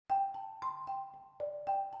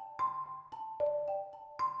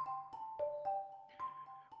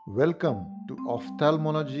Welcome to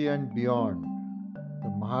Ophthalmology and Beyond, the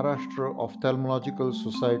Maharashtra Ophthalmological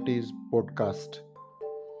Society's podcast.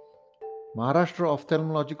 Maharashtra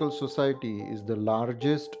Ophthalmological Society is the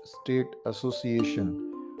largest state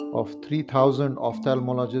association of 3,000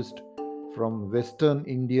 ophthalmologists from Western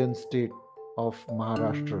Indian state of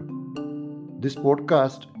Maharashtra. This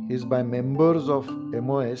podcast is by members of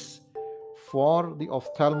MOS for the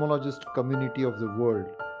ophthalmologist community of the world,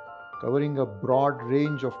 covering a broad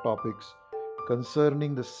range of topics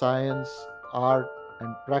concerning the science, art,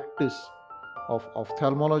 and practice of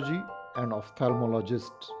ophthalmology and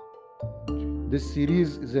ophthalmologists. This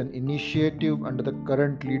series is an initiative under the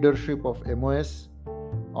current leadership of MOS,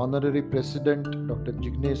 Honorary President Dr.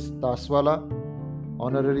 Jignesh Taswala,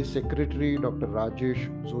 Honorary Secretary Dr. Rajesh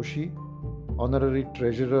Joshi, Honorary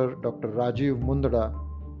Treasurer Dr. Rajiv Mundada,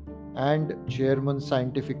 and Chairman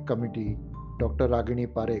Scientific Committee Dr. Ragini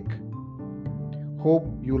Parekh. Hope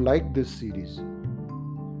you like this series.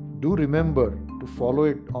 Do remember to follow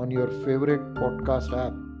it on your favorite podcast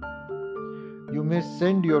app. You may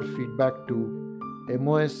send your feedback to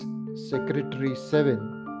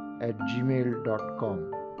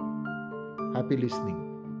mossecretary7@gmail.com. Happy listening.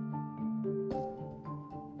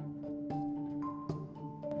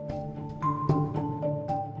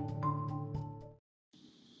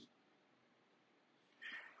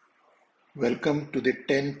 Welcome to the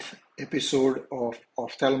 10th episode of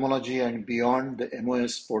Ophthalmology and Beyond, the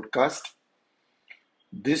MOS podcast.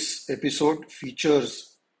 This episode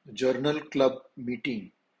features the Journal Club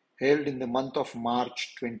meeting held in the month of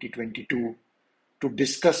March 2022 to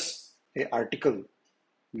discuss an article,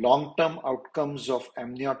 Long-Term Outcomes of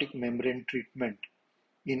Amniotic Membrane Treatment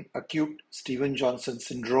in Acute Stevens-Johnson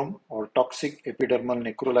Syndrome or Toxic Epidermal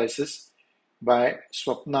Necrolysis by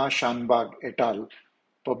Swapna Shanbag et al.,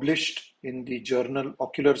 published in the journal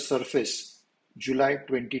Ocular Surface, July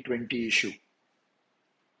 2020 issue.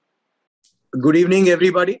 Good evening,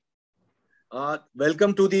 everybody.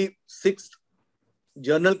 Welcome to the 6th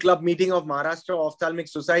Journal Club meeting of Maharashtra Ophthalmic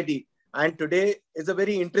Society. And today is a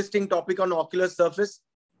very interesting topic on Ocular Surface,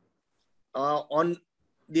 on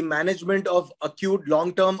the management of acute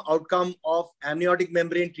long-term outcome of amniotic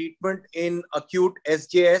membrane treatment in acute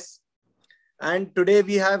SJS. And today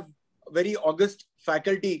we have very august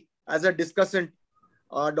faculty as a discussant,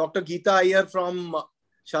 Dr. Geeta Iyer from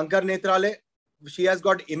Shankar Nethralaya. She has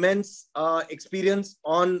got immense experience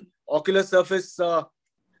on ocular surface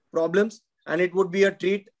problems, and it would be a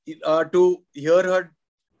treat to hear her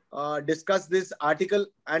discuss this article.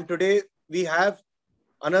 And today we have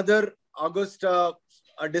another august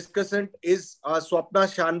discussant is Swapna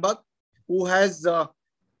Shanbag, who has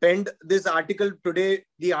penned this article today,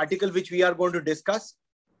 the article which we are going to discuss.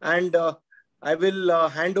 And I will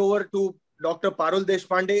hand over to Dr. Parul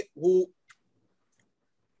Deshpande, who,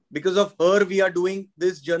 because of her, we are doing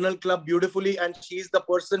this journal club beautifully, and she is the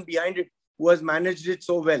person behind it who has managed it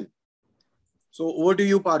so well. So over to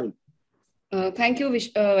you, Parul. Thank you,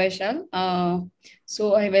 Vaishal.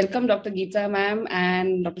 So I welcome Dr. Geeta ma'am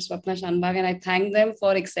and Dr. Swapna Shanbag, and I thank them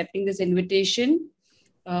for accepting this invitation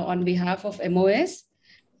on behalf of MOS.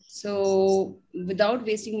 So without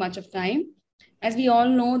wasting much of time, as we all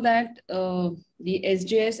know that the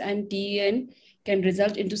SJS and TEN can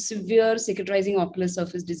result into severe cicatrizing ocular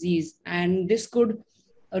surface disease, and this could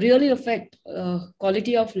really affect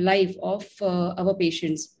quality of life of our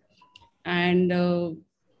patients. And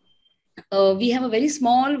we have a very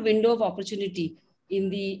small window of opportunity in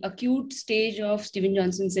the acute stage of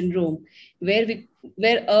Stevens-Johnson syndrome, where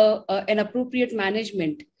an appropriate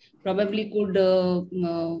management probably could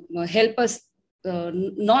help us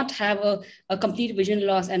not have a complete vision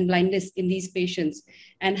loss and blindness in these patients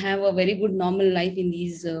and have a very good normal life in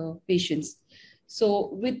these patients. So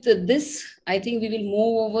with this, I think we will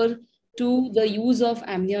move over to the use of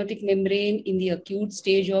amniotic membrane in the acute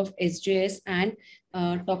stage of SJS and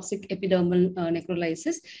toxic epidermal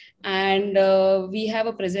necrolysis. And we have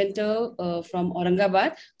a presenter from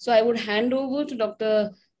Aurangabad. So I would hand over to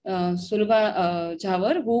Dr. Sulabha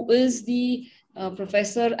Jhawar, who is the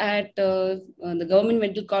professor at the Government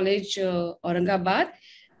Medical College, Aurangabad,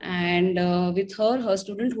 and with her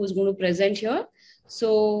student who is going to present here.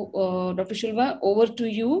 So, Dr. Shulva, over to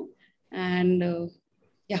you. And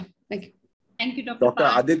yeah, thank you. Thank you, Dr. Dr.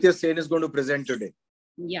 Aditya Sen is going to present today.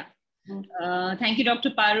 Yeah. Thank you,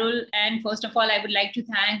 Dr. Parul. And first of all, I would like to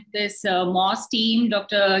thank this MOS team,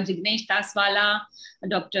 Dr. Jignesh Taswala,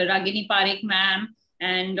 Dr. Ragini Parekh ma'am,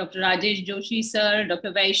 and Dr. Rajesh Joshi sir,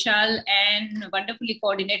 Dr. Vaishal, and wonderfully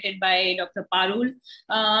coordinated by Dr. Parul.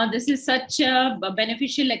 This is such a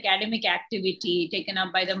beneficial academic activity taken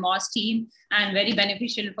up by the MOS team and very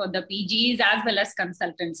beneficial for the PGs as well as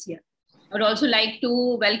consultants here. I would also like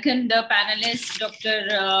to welcome the panelist, Dr.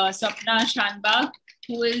 Swapna Shanbag,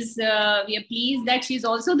 who is, we are pleased that she's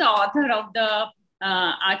also the author of the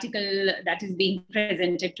article that is being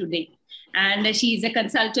presented today. And she is a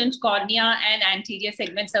consultant cornea and anterior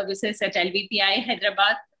segment services at LVPI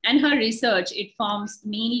Hyderabad. And her research, it forms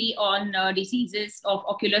mainly on diseases of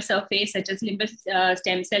ocular surface such as limbus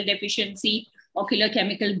stem cell deficiency, ocular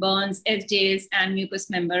chemical burns, SJS, and mucous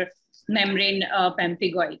membrane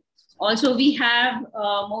pemphigoid. Also, we have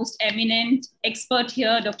most eminent expert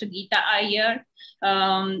here, Dr. Geeta Iyer,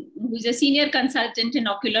 who is a senior consultant in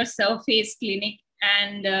ocular surface clinic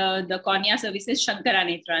and the cornea services Shankara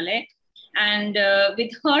Nethralaya. And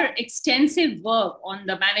with her extensive work on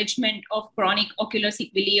the management of chronic ocular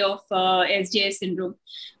sequelae of SJS syndrome,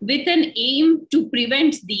 with an aim to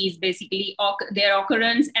prevent these, basically, their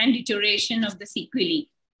occurrence and deterioration of the sequelae,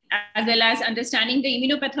 as well as understanding the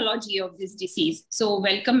immunopathology of this disease. So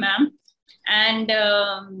welcome, ma'am. And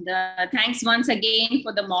thanks once again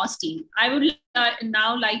for the MOS team. I would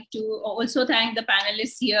now like to also thank the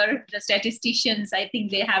panelists here, the statisticians. I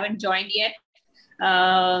think they haven't joined yet.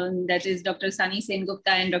 That is Dr. Sunny Sengupta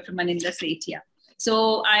and Dr. Manindra Sethia.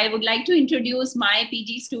 So I would like to introduce my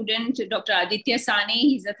PG student, Dr. Aditya Sane.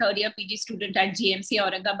 He's a third year PG student at GMC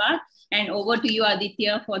Aurangabad. And over to you,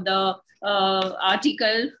 Aditya, for the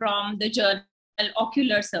article from the journal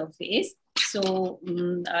Ocular Surface. So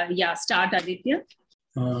yeah, start, Aditya.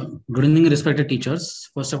 Good evening, respected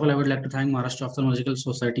teachers. First of all, I would like to thank Maharashtra Ophthalmological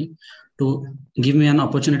Society to give me an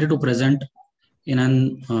opportunity to present in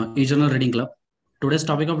an e-journal reading club. Today's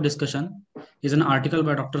topic of discussion is an article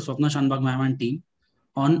by Dr. Swapna Shanbag ma'am and team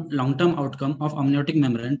on long-term outcome of amniotic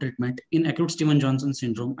membrane treatment in acute Stevens-Johnson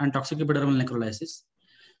syndrome and toxic epidermal necrolysis.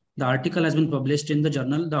 The article has been published in the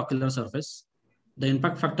journal The Ocular Surface. The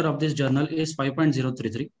impact factor of this journal is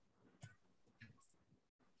 5.033.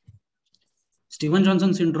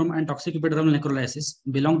 Stevens-Johnson syndrome and toxic epidermal necrolysis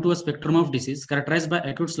belong to a spectrum of disease characterized by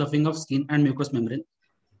acute sloughing of skin and mucous membrane.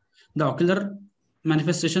 The ocular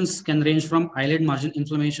manifestations can range from eyelid margin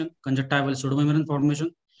inflammation, conjunctival pseudomembrane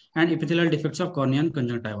formation, and epithelial defects of cornea and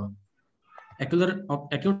conjunctiva.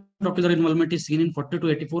 Acute ocular involvement is seen in 40 to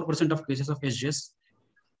 84% of cases of SJS,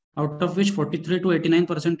 out of which 43 to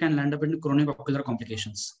 89% can land up in chronic ocular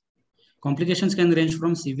complications. Complications can range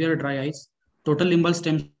from severe dry eyes, total limbal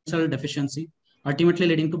stem cell deficiency, ultimately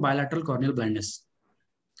leading to bilateral corneal blindness.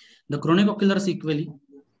 The chronic ocular sequelae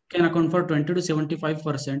can account for 20 to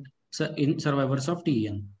 75% in survivors of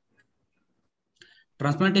TEN.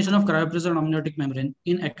 Transplantation of cryopreserved amniotic membrane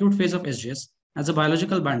in acute phase of SJS as a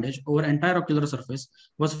biological bandage over entire ocular surface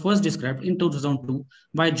was first described in 2002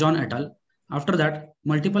 by John et al. After that,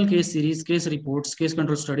 multiple case series, case reports, case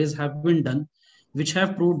control studies have been done, which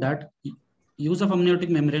have proved that use of amniotic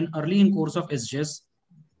membrane early in course of SJS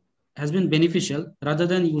has been beneficial rather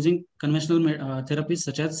than using conventional therapies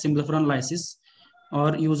such as symblepharon lysis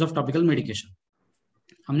or use of topical medication.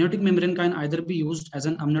 Amniotic membrane can either be used as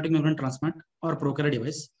an amniotic membrane transplant or ProCare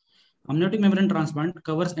device. Amniotic membrane transplant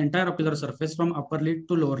covers entire ocular surface from upper lid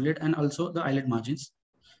to lower lid and also the eyelid margins,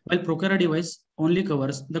 while ProCare device only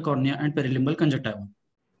covers the cornea and perilimbal conjunctiva.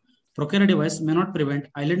 ProCare device may not prevent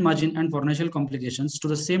eyelid margin and fornical complications to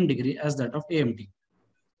the same degree as that of AMT.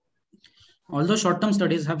 Although short-term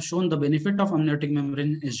studies have shown the benefit of amniotic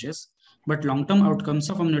membrane in SJS, but long-term outcomes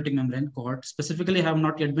of amniotic membrane cohort specifically have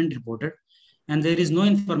not yet been reported, and there is no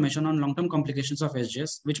information on long-term complications of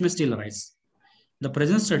SJS, which may still arise. The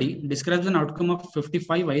present study describes an outcome of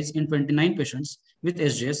 55 eyes in 29 patients with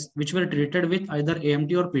SJS, which were treated with either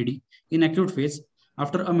AMT or PD in acute phase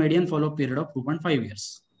after a median follow-up period of 2.5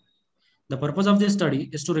 years. The purpose of this study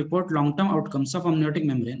is to report long-term outcomes of amniotic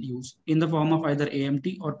membrane use in the form of either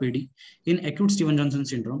AMT or PD in acute Stevens-Johnson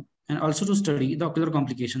syndrome, and also to study the ocular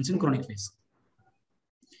complications in chronic phase.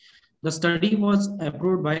 The study was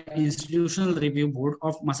approved by Institutional Review Board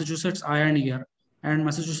of Massachusetts Eye and Ear and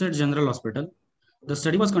Massachusetts General Hospital. The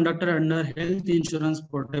study was conducted under Health Insurance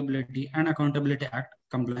Portability and Accountability Act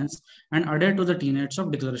compliance and adhered to the tenets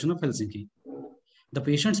of Declaration of Helsinki. The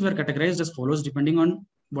patients were categorized as follows depending on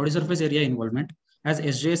body surface area involvement, as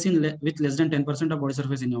SJS with less than 10% of body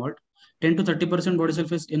surface involved, 10 to 30% body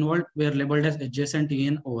surface involved were labeled as SJS and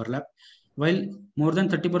TEN overlap, while more than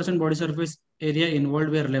 30% body surface area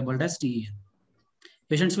involved were labeled as TEN.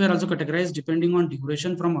 Patients were also categorized depending on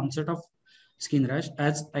duration from onset of skin rash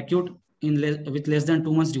as acute with less than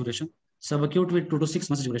 2 months duration, subacute with 2 to 6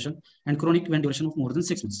 months duration, and chronic when duration of more than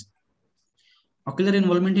 6 months. Ocular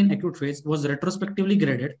involvement in acute phase was retrospectively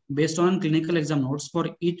graded based on clinical exam notes for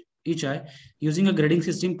each eye using a grading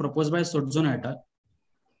system proposed by Sodzona et al.,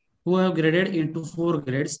 who have graded into 4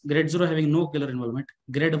 grades: grade 0 having no ocular involvement,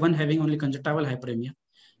 grade 1 having only conjunctival hyperemia,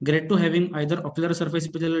 grade 2 having either ocular surface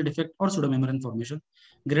epithelial defect or pseudomembrane formation,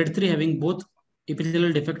 grade 3 having both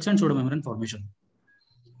epithelial defects and pseudomembrane formation.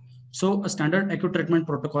 So a standard acute treatment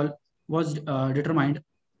protocol was determined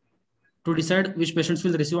to decide which patients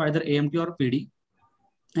will receive either AMT or PD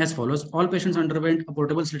as follows. All patients underwent a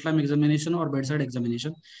portable slit lamp examination or bedside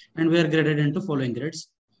examination and were graded into following grades.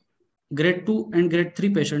 Grade 2 and grade 3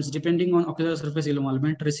 patients, depending on ocular surface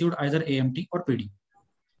involvement, received either AMT or PD.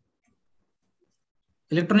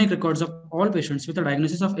 Electronic records of all patients with a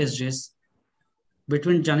diagnosis of SJS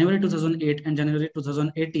between January 2008 and January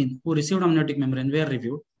 2018 who received amniotic membrane were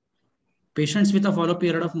reviewed. Patients with a follow-up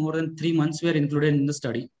period of more than 3 months were included in the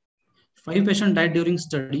study. 5 patients died during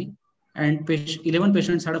study and 11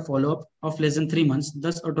 patients had a follow-up of less than 3 months.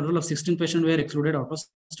 Thus, a total of 16 patients were excluded out of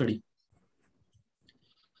study.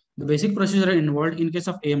 The basic procedure involved in case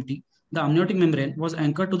of AMT, the amniotic membrane was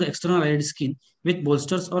anchored to the external eyelid skin with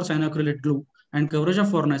bolsters or cyanoacrylate glue, and coverage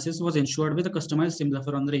of fornices was ensured with a customized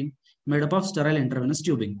Simlaferon ring made up of sterile intravenous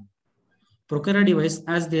tubing. Procura device,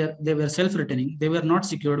 as they were self-retaining, they were not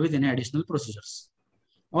secured with any additional procedures.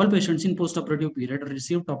 All patients in post-operative period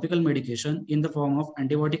received topical medication in the form of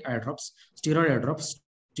antibiotic eye drops,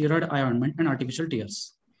 steroid eye ointment, and artificial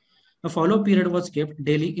tears. A follow-up period was kept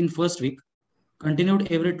daily in first week,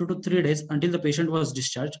 continued every 2 to 3 days until the patient was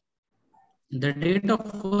discharged. The date of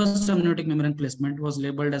first amniotic membrane placement was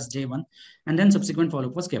labeled as day 1, and then subsequent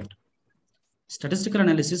follow-up was kept. Statistical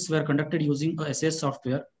analysis were conducted using a SAS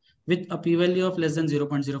software with a p-value of less than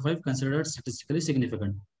 0.05 considered statistically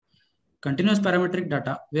significant. Continuous parametric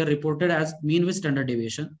data were reported as mean with standard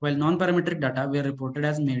deviation, while non-parametric data were reported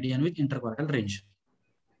as median with interquartile range.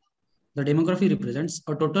 The demography represents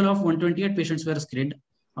a total of 128 patients were screened,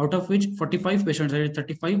 out of which 45 patients,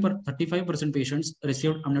 35% patients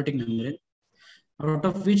received amniotic membrane, out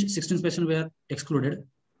of which 16 patients were excluded.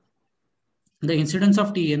 The incidence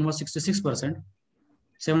of TEN was 66%.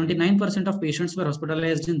 79% of patients were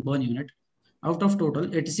hospitalized in burn unit. Out of total,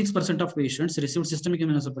 86% of patients received systemic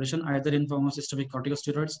immunosuppression either in form of systemic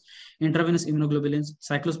corticosteroids, intravenous immunoglobulins,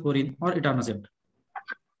 cyclosporine, or etanercept.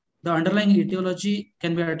 The underlying etiology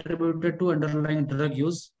can be attributed to underlying drug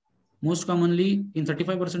use. Most commonly, in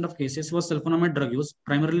 35% of cases, was sulfonamide drug use,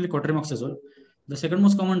 primarily cotrimoxazole. The second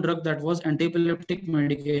most common drug that was antiepileptic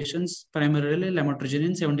medications, primarily lamotrigine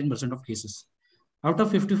in 17% of cases. Out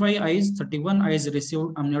of 55 eyes, 31 eyes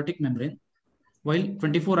received amniotic membrane, while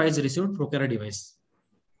 24 eyes received Procura device.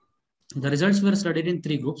 The results were studied in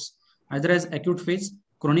 3 groups, either as acute phase,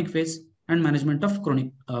 chronic phase, and management of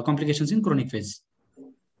chronic complications in chronic phase.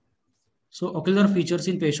 So, ocular features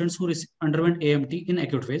in patients who underwent AMT in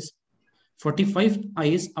acute phase. 45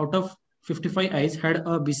 eyes out of 55 eyes had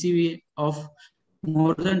a BCVA of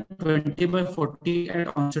more than 20/40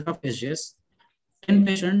 at onset of SJS. 10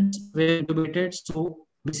 patients were intubated, so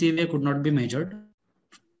BCVA could not be measured.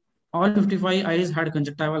 All 55 eyes had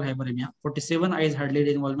conjunctival hyperemia. 47 eyes had lead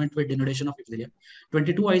involvement with denudation of epithelia.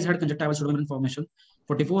 22 eyes had conjunctival pseudomembrane formation.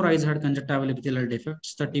 44 eyes had conjunctival epithelial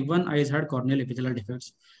defects. 31 eyes had corneal epithelial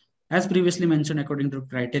defects. As previously mentioned, according to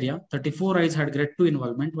criteria, 34 eyes had grade 2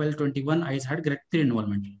 involvement, while 21 eyes had grade 3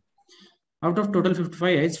 involvement. Out of total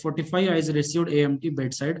 55 eyes, 45 eyes received AMT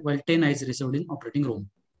bedside, while 10 eyes received in operating room.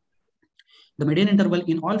 The median interval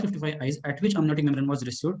in all 55 eyes at which amniotic membrane was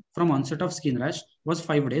received from onset of skin rash was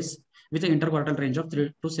 5 days, with an interquartile range of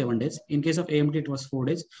 3 to 7 days. In case of AMT, it was 4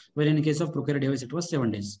 days, while in case of Procura device, it was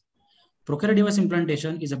 7 days. Procura device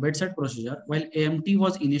implantation is a bedside procedure, while AMT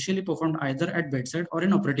was initially performed either at bedside or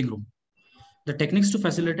in operating room. The techniques to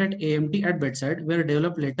facilitate AMT at bedside were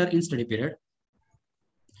developed later in study period.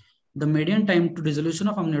 The median time to dissolution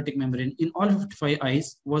of amniotic membrane in all 55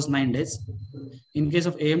 eyes was 9 days. In case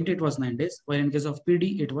of AMT, it was 9 days, while in case of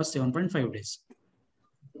PD, it was 7.5 days.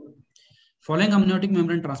 Following amniotic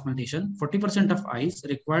membrane transplantation, 40% of eyes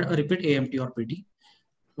required a repeat AMT or PD,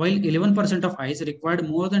 while 11% of eyes required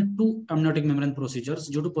more than 2 amniotic membrane procedures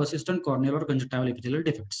due to persistent corneal or conjunctival epithelial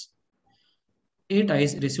defects. 8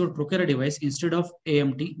 eyes received Procura device instead of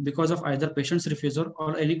AMT because of either patient's refusal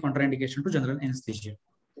or any contraindication to general anesthesia.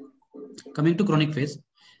 Coming to chronic phase,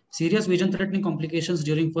 serious vision-threatening complications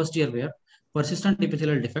during first year were persistent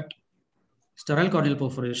epithelial defect, sterile corneal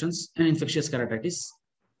perforations, and infectious keratitis,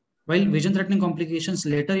 while vision-threatening complications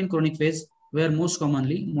later in chronic phase were most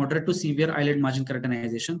commonly moderate to severe eyelid margin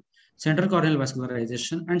keratinization, central corneal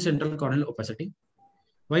vascularization, and central corneal opacity.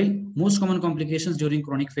 While most common complications during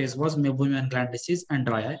chronic phase was meibomian gland disease and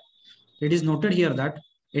dry eye, it is noted here that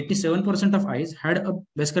 87% of eyes had a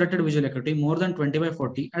best-corrected visual acuity more than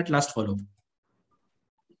 20/40 at last follow-up.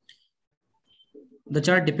 The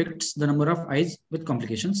chart depicts the number of eyes with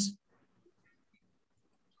complications.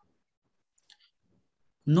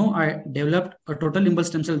 No eye developed a total limbal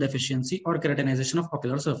stem cell deficiency or keratinization of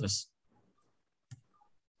ocular surface.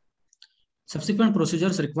 Subsequent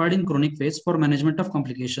procedures required in chronic phase for management of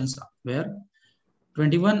complications were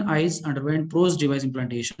 21 eyes underwent PROS device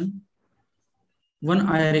implantation, 1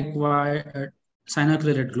 eye required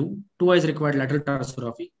cyanoacrylate glue, 2 eyes required lateral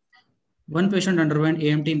tarsorrhaphy, 1 patient underwent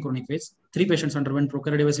AMT in chronic phase, 3 patients underwent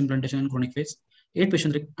Procera device implantation in chronic phase, 8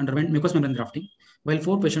 patients underwent mucous membrane grafting, while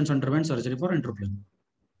 4 patients underwent surgery for entropion.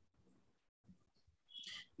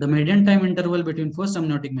 The median time interval between first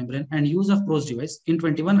amniotic membrane and use of PROS device in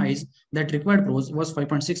 21 eyes that required PROS was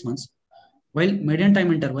 5.6 months, while median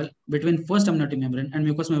time interval between first amniotic membrane and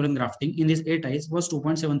mucous membrane grafting in these 8 eyes was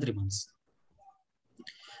 2.73 months.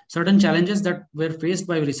 Certain challenges that were faced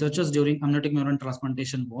by researchers during amniotic membrane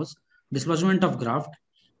transplantation was dislodgement of graft,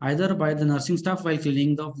 either by the nursing staff while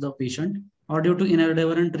cleaning the patient, or due to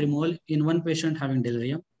inadvertent removal in one patient having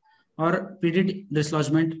delirium, or PD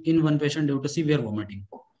dislodgement in one patient due to severe vomiting.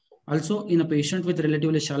 Also, in a patient with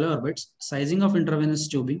relatively shallow orbits, sizing of intravenous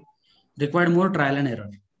tubing required more trial and error.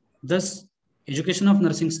 Thus, education of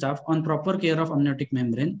nursing staff on proper care of amniotic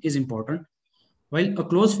membrane is important, while a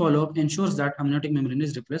close follow-up ensures that amniotic membrane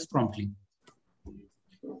is replaced promptly.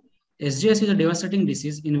 SJS is a devastating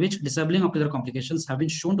disease in which disabling ocular complications have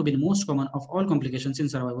been shown to be the most common of all complications in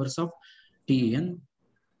survivors of TEN.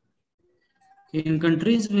 In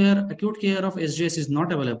countries where acute care of SJS is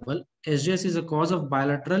not available, SJS is a cause of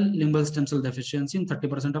bilateral limbal stem cell deficiency in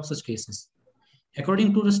 30% of such cases.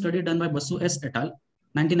 According to the study done by Basu S. et al.,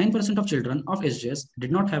 99% of children of SJS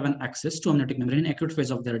did not have an access to amniotic membrane in acute phase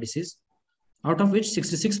of their disease, out of which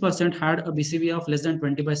 66% had a BCVA of less than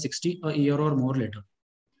 20/60 a year or more later.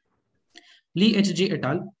 Lee H.G. et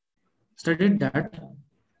al. Studied that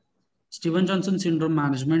Stevens-Johnson syndrome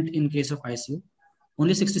management in case of ICU.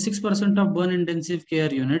 Only 66% of burn-intensive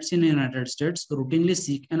care units in the United States routinely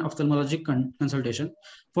seek an ophthalmologic consultation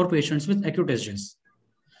for patients with acute SJS.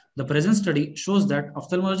 The present study shows that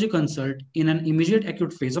ophthalmology consult in an immediate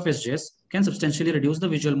acute phase of SJS can substantially reduce the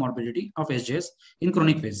visual morbidity of SJS in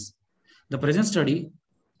chronic phase. The present study,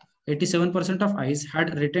 87% of eyes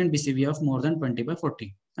had retained BCVA of more than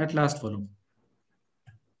 20/40 at last follow-up.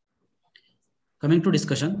 Coming to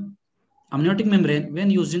discussion, amniotic membrane, when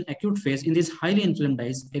used in acute phase in these highly inflamed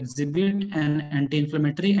eyes, exhibit an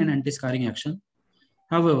anti-inflammatory and anti-scarring action.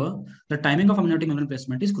 However, the timing of amniotic membrane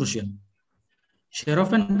placement is crucial.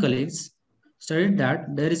 Sheroff and colleagues studied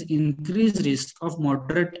that there is increased risk of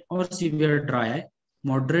moderate or severe dry eye,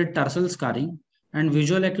 moderate tarsal scarring, and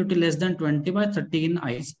visual acuity less than 20/30 in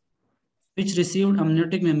eyes which received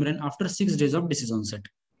amniotic membrane after 6 days of disease onset.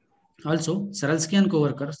 Also, Saralsky and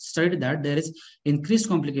co-workers studied that there is increased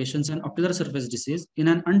complications and ocular surface disease in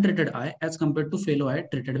an untreated eye as compared to fellow eye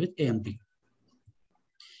treated with AMT.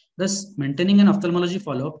 Thus, maintaining an ophthalmology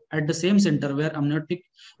follow-up at the same center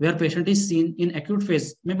where patient is seen in acute phase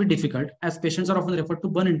may be difficult, as patients are often referred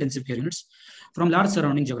to burn-intensive care units from large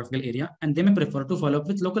surrounding geographical area, and they may prefer to follow up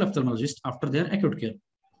with local ophthalmologists after their acute care.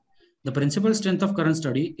 The principal strength of current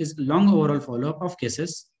study is long overall follow-up of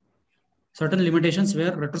cases. Certain limitations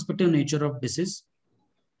were retrospective nature of disease,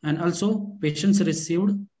 and also patients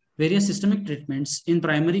received various systemic treatments in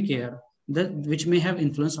primary care which may have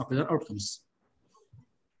influenced ocular outcomes.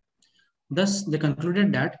 Thus, they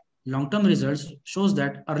concluded that long-term results shows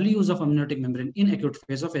that early use of amniotic membrane in acute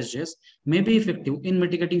phase of SJS may be effective in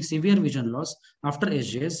mitigating severe vision loss after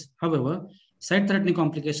SJS. However, sight-threatening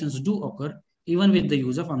complications do occur even with the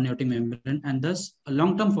use of amniotic membrane, and thus a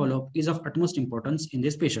long-term follow-up is of utmost importance in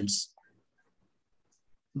these patients.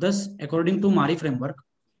 Thus, according to MARI framework,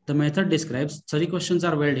 the method describes study questions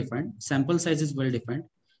are well-defined, sample size is well-defined,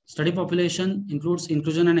 study population includes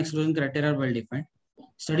inclusion and exclusion criteria are well-defined,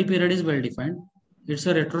 study period is well-defined, it's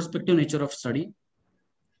a retrospective nature of study.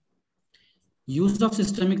 Use of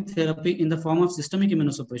systemic therapy in the form of systemic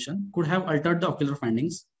immunosuppression could have altered the ocular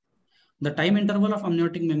findings. The time interval of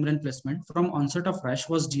amniotic membrane placement from onset of rash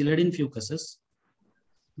was delayed in few cases.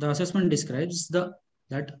 The assessment describes that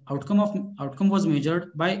outcome was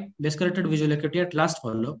measured by best-corrected visual acuity at last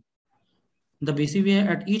follow-up. The BCVA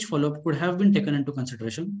at each follow-up could have been taken into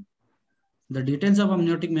consideration. The details of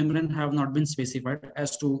amniotic membrane have not been specified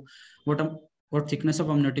as to what thickness of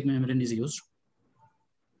amniotic membrane is used.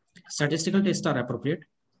 Statistical tests are appropriate.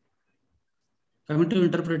 Coming to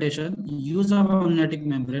interpretation, use of amniotic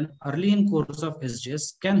membrane early in course of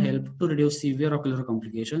SGS can help to reduce severe ocular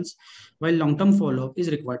complications, while long-term follow-up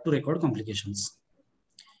is required to record complications.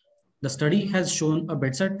 The study has shown a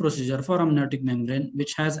bedside procedure for amniotic membrane,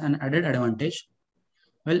 which has an added advantage.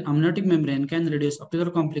 While amniotic membrane can reduce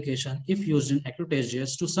ocular complication if used in acute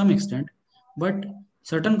SGS to some extent, but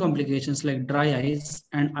certain complications like dry eyes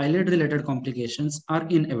and eyelid-related complications are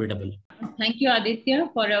inevitable. Thank you, Aditya,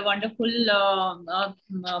 for a wonderful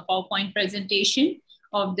PowerPoint presentation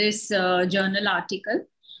of this journal article.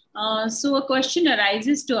 So a question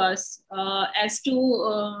arises to us as to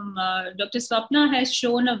Dr. Swapna has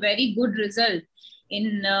shown a very good result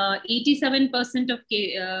in 87% of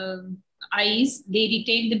eyes, they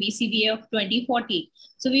retained the BCVA of 20/40.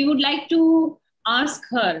 So we would like to ask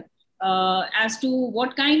her as to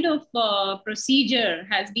what kind of procedure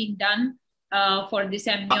has been done for this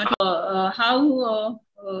amniotic, how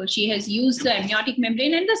she has used the amniotic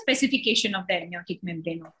membrane and the specification of the amniotic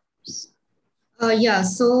membrane.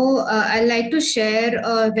 So I'd like to share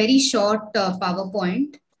a very short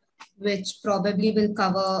PowerPoint, which probably will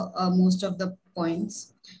cover most of the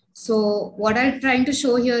points. So what I'm trying to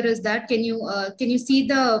show here is that, can you see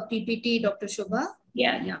the PPT, Dr. Shubha?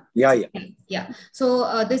 Yeah.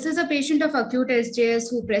 So this is a patient of acute SJS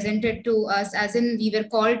who presented to us, as in we were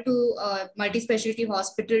called to multi-specialty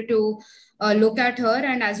hospital to look at her.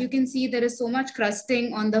 And as you can see, there is so much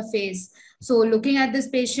crusting on the face. So looking at this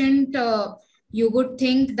patient, you would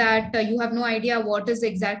think that you have no idea what is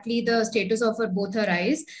exactly the status of both her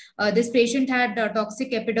eyes. This patient had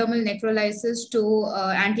toxic epidermal necrolysis to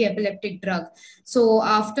anti-epileptic drug. So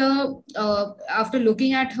after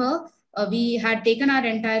looking at her, we had taken our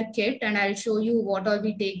entire kit, and I'll show you what all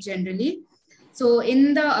we take generally. So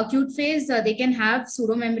in the acute phase, they can have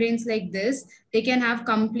pseudomembranes like this. They can have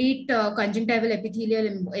complete conjunctival epithelial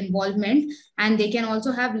involvement, and they can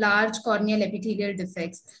also have large corneal epithelial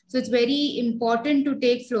defects. So it's very important to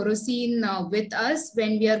take fluorescein with us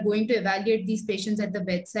when we are going to evaluate these patients at the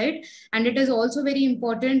bedside. And it is also very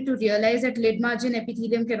important to realize that lid margin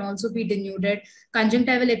epithelium can also be denuded.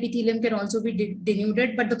 Conjunctival epithelium can also be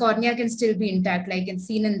denuded, but the cornea can still be intact, like it's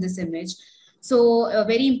seen in this image. So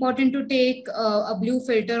very important to take a blue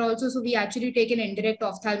filter also. So we actually take an indirect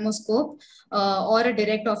ophthalmoscope or a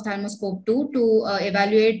direct ophthalmoscope too to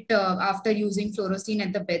evaluate after using fluorescein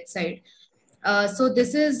at the bedside. So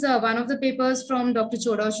this is one of the papers from Dr.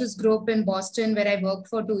 Chodosh's group in Boston, where I worked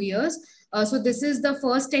for 2 years. So this is the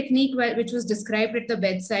first technique which was described at the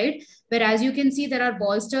bedside, where, as you can see, there are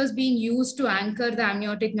bolsters being used to anchor the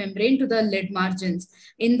amniotic membrane to the lid margins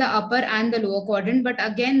in the upper and the lower quadrant. But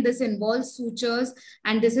again, this involves sutures,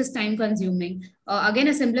 and this is time consuming. Again,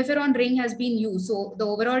 a symblepharon ring has been used. So the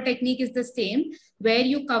overall technique is the same, where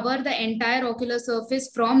you cover the entire ocular surface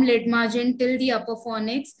from lid margin till the upper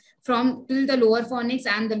fornix, till the lower fornix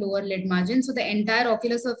and the lower lid margin. So the entire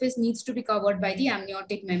ocular surface needs to be covered by the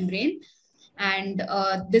amniotic membrane. And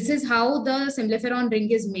this is how the symblepharon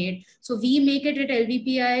ring is made. So we make it at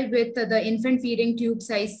LVPI with the infant feeding tube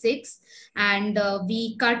size 6. And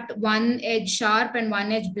we cut one edge sharp and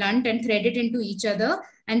one edge blunt and thread it into each other,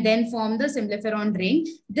 and then form the symblepharon ring.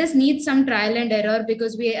 This needs some trial and error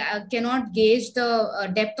because we cannot gauge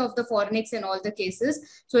the depth of the fornix in all the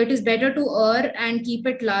cases. So it is better to err and keep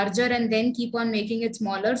it larger and then keep on making it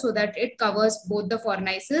smaller so that it covers both the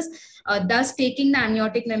fornices, thus taking the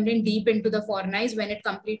amniotic membrane deep into the fornix when it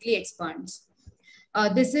completely expands.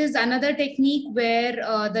 This is another technique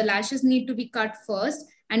where the lashes need to be cut first,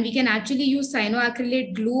 and we can actually use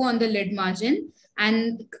cyanoacrylate glue on the lid margin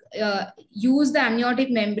and use the amniotic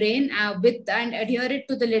membrane and adhere it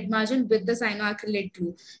to the lid margin with the cyanoacrylate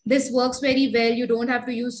glue. This works very well. You don't have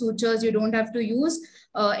to use sutures. You don't have to use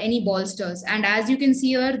any bolsters. And as you can see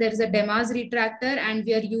here, there is a Demas retractor, and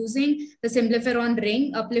we are using the symblepharon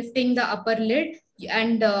ring, uplifting the upper lid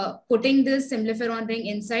and putting this symblepharon ring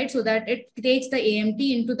inside so that it takes the AMT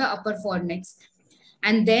into the upper fornix.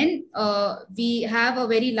 And then we have a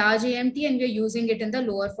very large AMT, and we're using it in the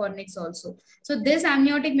lower fornix also. So this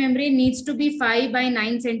amniotic membrane needs to be 5 by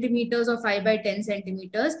 9 centimeters or 5 by 10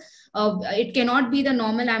 centimeters. It cannot be the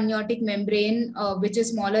normal amniotic membrane, which is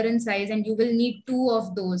smaller in size, and you will need 2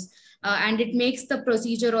 of those. And it makes the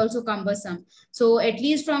procedure also cumbersome. So at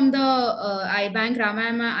least from the iBank,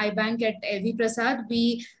 Ramayana iBank at LV Prasad,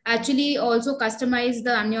 we actually also customize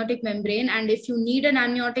the amniotic membrane. And if you need an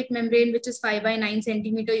amniotic membrane, which is 5 by 9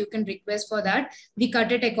 centimeter, you can request for that. We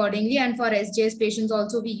cut it accordingly. And for SJS patients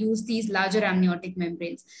also, we use these larger amniotic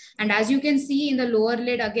membranes. And as you can see in the lower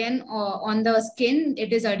lid, again, on the skin,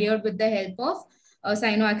 it is adhered with the help of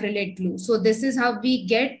cyanoacrylate glue. So this is how we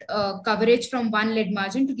get coverage from one lid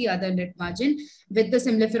margin to the other lid margin with the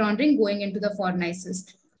Simliferon ring going into the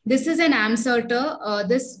fornicest. This is an Amcerta.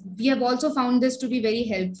 We have also found this to be very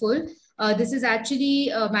helpful. This is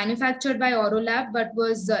actually manufactured by Aurolab, but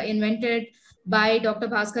was invented by Dr.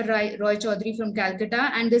 Bhaskar Roy Chaudhary from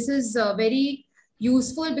Calcutta. And this is very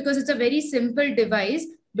useful because it's a very simple device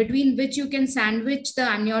between which you can sandwich the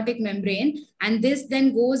amniotic membrane, and this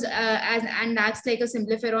then goes and acts like a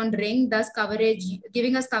Simliferon ring, thus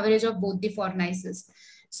giving us coverage of both the fornices.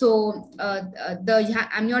 So the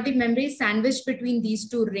amniotic membrane is sandwiched between these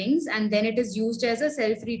two rings, and then it is used as a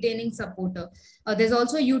self-retaining supporter. There's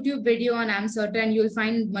also a YouTube video on Amcerta, and you'll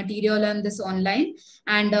find material on this online.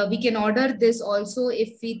 And we can order this also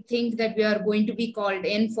if we think that we are going to be called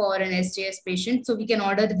in for an SJS patient. So we can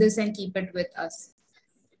order this and keep it with us.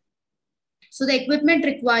 So the equipment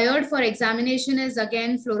required for examination is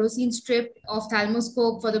again fluorescein strip,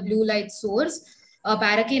 ophthalmoscope for the blue light source, a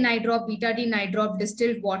Para-K night drop, Beta-D night drop,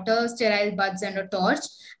 distilled water, sterile buds, and a torch,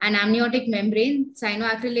 an amniotic membrane,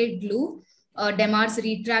 cyanoacrylate glue, a Demars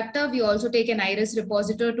retractor. We also take an iris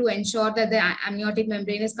repositor to ensure that the amniotic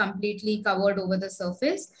membrane is completely covered over the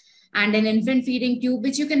surface, and an infant feeding tube,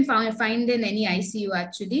 which you can find in any ICU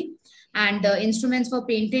actually, and instruments for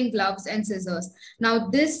painting, gloves, and scissors. Now,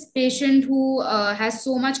 this patient who has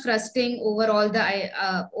so much crusting over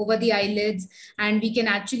over the eyelids, and we can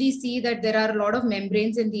actually see that there are a lot of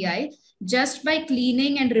membranes in the eye. Just by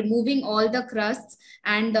cleaning and removing all the crusts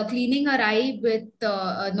and cleaning her eye with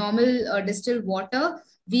normal distilled water,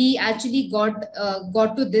 we actually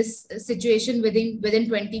got to this situation within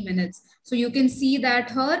 20 minutes. So you can see that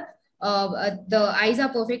her the eyes are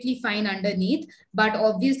perfectly fine underneath, but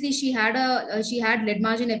obviously she had lid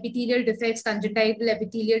margin epithelial defects, conjunctival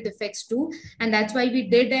epithelial defects too, and that's why we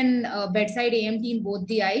did an bedside AMT in both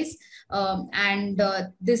the eyes.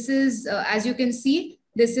 This is as you can see,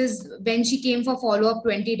 this is when she came for follow-up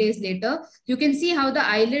 20 days later. You can see how the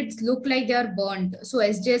eyelids look like they are burned. So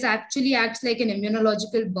SJS actually acts like an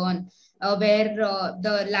immunological burn, where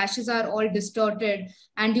the lashes are all distorted.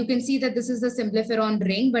 And you can see that this is the Simliferon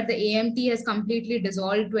ring, but the AMT has completely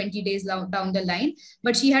dissolved 20 days down the line.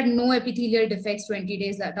 But she had no epithelial defects 20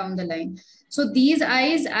 days down the line. So these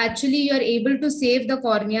eyes, actually, you're able to save the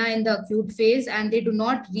cornea in the acute phase, and they do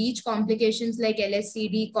not reach complications like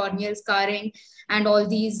LSCD, corneal scarring, and all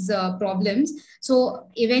these problems. So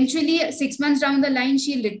eventually, 6 months down the line,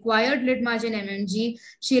 she required lid margin MMG.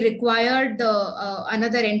 She required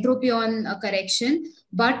another entropion correction.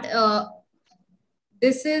 But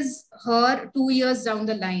this is her 2 years down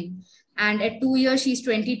the line. And at 2 years, she's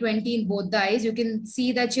 20/20 in both the eyes. You can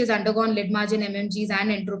see that she has undergone lid margin MMGs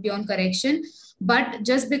and entropion correction. But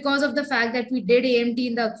just because of the fact that we did AMT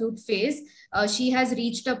in the acute phase, she has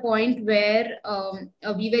reached a point where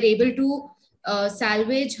we were able to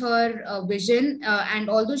salvage her vision. And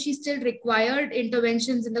although she still required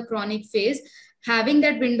interventions in the chronic phase, having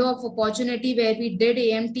that window of opportunity where we did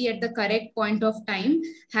AMT at the correct point of time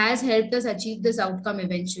has helped us achieve this outcome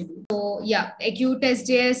eventually. So yeah, acute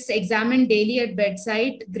SJS, examine daily at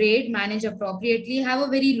bedside, grade, manage appropriately, have a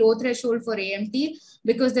very low threshold for AMT,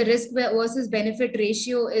 because the risk versus benefit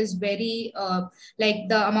ratio is very, like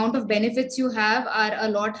the amount of benefits you have are a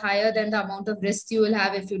lot higher than the amount of risks you will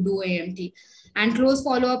have if you do AMT. And close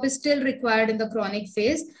follow-up is still required in the chronic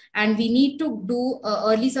phase. And we need to do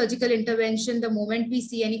early surgical intervention the moment we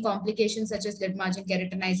see any complications such as lid margin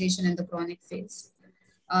keratinization in the chronic phase.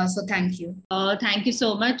 So thank you. Thank you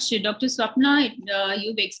so much, Dr. Swapna.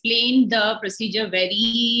 You've explained the procedure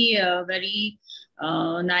very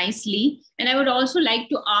nicely. And I would also like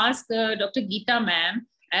to ask Dr. Geeta ma'am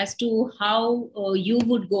as to how you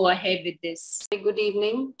would go ahead with this. Good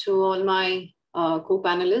evening to all my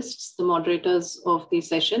co-panelists, the moderators of the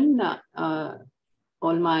session,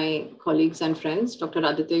 all my colleagues and friends. Dr.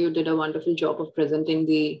 Aditya, you did a wonderful job of presenting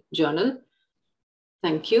the journal.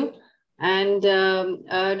 Thank you. And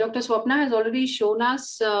Dr. Swapna has already shown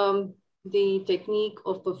us the technique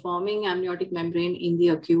of performing amniotic membrane in the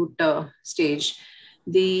acute stage.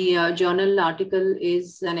 The journal article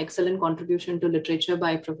is an excellent contribution to literature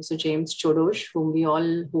by Professor James Chodosh, whom we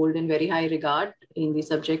all hold in very high regard in the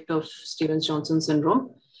subject of Stevens-Johnson syndrome.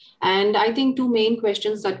 And I think two main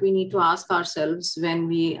questions that we need to ask ourselves when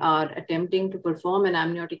we are attempting to perform an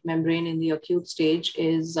amniotic membrane in the acute stage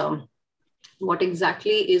is what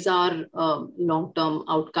exactly is our long-term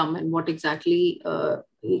outcome, and what exactly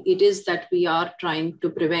it is that we are trying to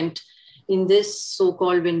prevent in this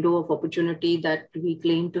so-called window of opportunity that we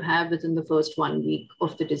claim to have within the first 1 week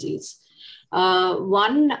of the disease.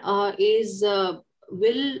 One is,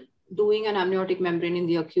 will doing an amniotic membrane in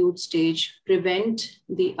the acute stage prevent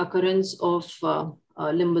the occurrence of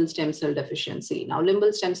limbal stem cell deficiency? Now,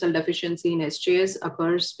 limbal stem cell deficiency in SJS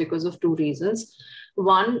occurs because of two reasons.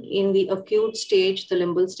 One, in the acute stage, the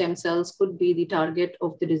limbal stem cells could be the target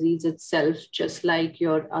of the disease itself, just like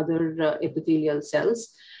your other epithelial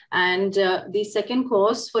cells. And the second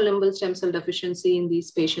cause for limbal stem cell deficiency in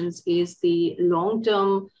these patients is the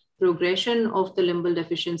long-term progression of the limbal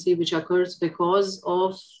deficiency, which occurs because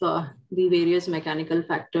of the various mechanical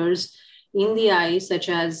factors in the eye, such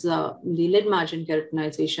as the lid margin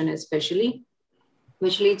keratinization especially,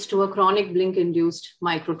 which leads to a chronic blink-induced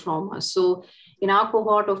microtrauma. So in our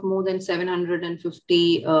cohort of more than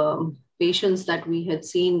 750 patients that we had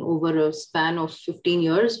seen over a span of 15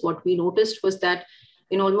 years, what we noticed was that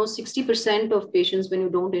in almost 60% of patients, when you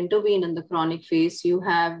don't intervene in the chronic phase, you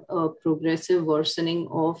have a progressive worsening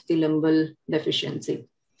of the limbal deficiency.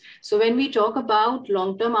 So when we talk about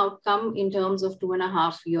long-term outcome in terms of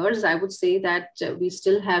 2.5 years, I would say that we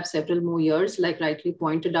still have several more years, like rightly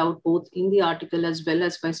pointed out both in the article as well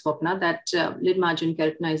as by Swapna, that lid margin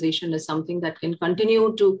keratinization is something that can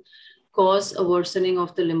continue to cause a worsening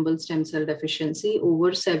of the limbal stem cell deficiency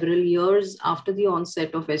over several years after the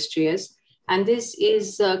onset of SJS. And this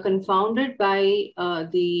is confounded by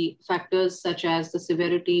the factors such as the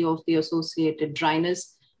severity of the associated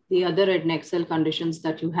dryness, the other head neck cell conditions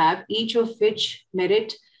that you have, each of which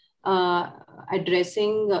merit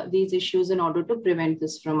addressing these issues in order to prevent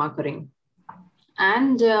this from occurring.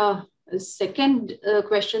 And second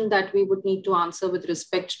question that we would need to answer with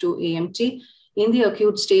respect to AMT in the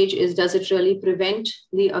acute stage is, does it really prevent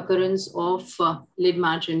the occurrence of lid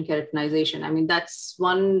margin keratinization? I mean, that's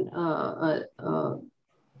one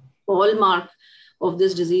hallmark of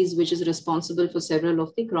this disease, which is responsible for several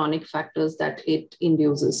of the chronic factors that it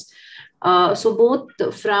induces. So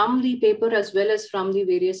both from the paper as well as from the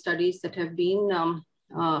various studies that have been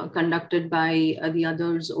conducted by the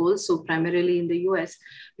others also, primarily in the US,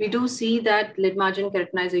 we do see that lid margin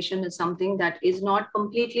keratinization is something that is not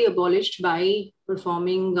completely abolished by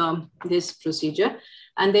performing this procedure.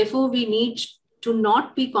 And therefore, we need to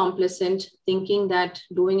not be complacent thinking that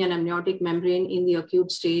doing an amniotic membrane in the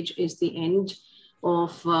acute stage is the end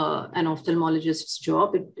of an ophthalmologist's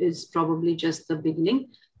job. It is probably just the beginning.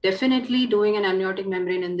 Definitely doing an amniotic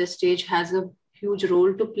membrane in this stage has a huge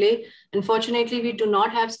role to play. Unfortunately, we do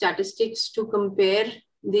not have statistics to compare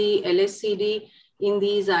the LSCD in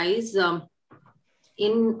these eyes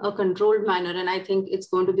in a controlled manner. And I think it's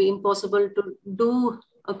going to be impossible to do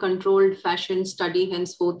a controlled fashion study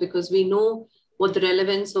henceforth, because we know what the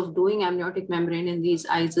relevance of doing amniotic membrane in these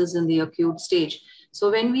eyes is in the acute stage. So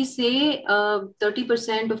when we say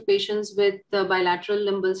 30% of patients with bilateral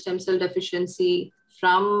limbal stem cell deficiency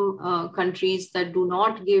from countries that do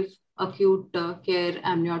not give acute care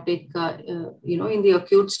amniotic, in the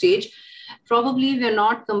acute stage, probably we're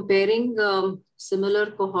not comparing similar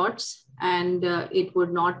cohorts, and it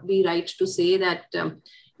would not be right to say that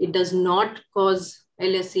it does not cause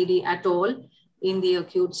LSCD at all in the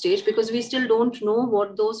acute stage, because we still don't know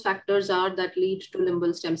what those factors are that lead to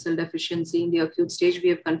limbal stem cell deficiency in the acute stage. We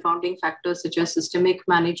have confounding factors such as systemic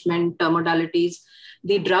management modalities.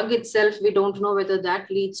 The drug itself, we don't know whether that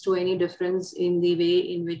leads to any difference in the way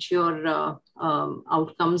in which your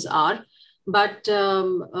outcomes are. But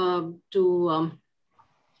to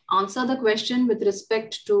answer the question with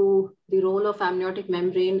respect to the role of amniotic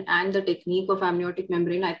membrane and the technique of amniotic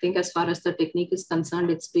membrane, I think as far as the technique is concerned,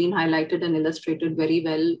 it's been highlighted and illustrated very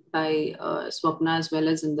well by Swapna as well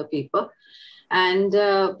as in the paper. And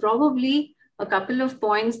probably a couple of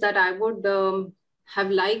points that I would have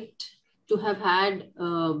liked to have had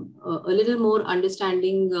a little more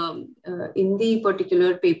understanding in the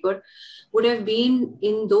particular paper would have been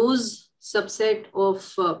in those subset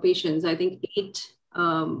of patients, I think 8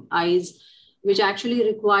 eyes, which actually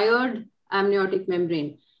required amniotic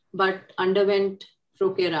membrane, but underwent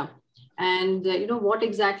Prochera. And what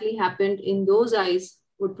exactly happened in those eyes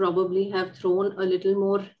would probably have thrown a little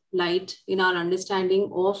more light in our understanding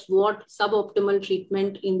of what suboptimal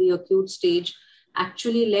treatment in the acute stage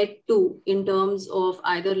actually led to in terms of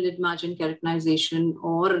either lid margin keratinization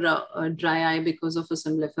or dry eye because of a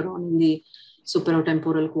symblepharon in the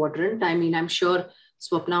superotemporal quadrant. I mean, I'm sure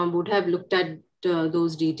Swapna would have looked at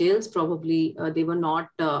those details. Probably they were not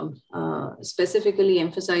specifically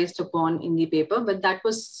emphasized upon in the paper, but that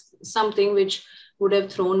was something which would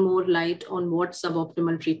have thrown more light on what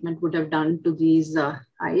suboptimal treatment would have done to these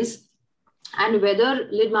eyes, and whether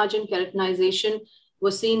lid margin keratinization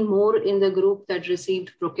was seen more in the group that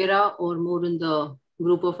received Prochera or more in the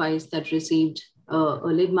group of eyes that received a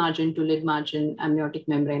lid margin to lid margin amniotic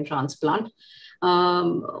membrane transplant.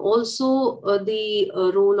 Also, the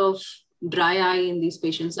role of dry eye in these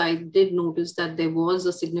patients, I did notice that there was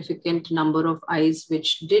a significant number of eyes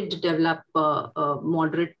which did develop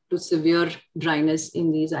moderate to severe dryness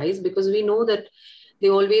in these eyes, because we know that they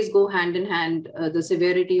always go hand in hand, the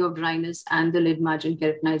severity of dryness and the lid margin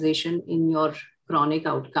keratinization in your chronic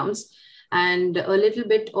outcomes. And a little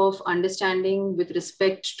bit of understanding with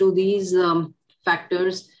respect to these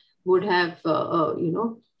factors would have,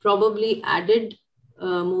 probably added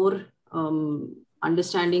more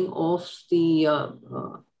understanding of the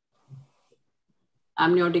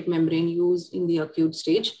amniotic membrane used in the acute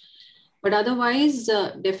stage. But otherwise,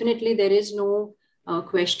 definitely there is no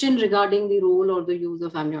question regarding the role or the use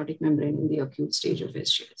of amniotic membrane in the acute stage of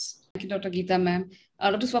SJS. Thank you, Dr. Geeta, ma'am.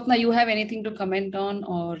 Dr. Swapna, you have anything to comment on,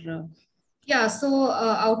 or? Yeah, so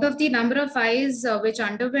out of the number of eyes which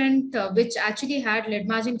underwent, which actually had lid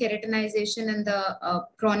margin keratinization in the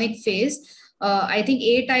chronic phase, I think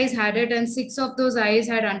 8 eyes had it, and 6 of those eyes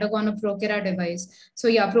had undergone a Procera device. So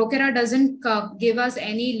yeah, Procera doesn't give us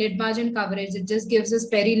any lid margin coverage. It just gives us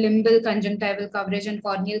perilimbal conjunctival coverage and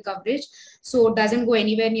corneal coverage. So it doesn't go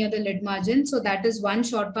anywhere near the lid margin. So that is one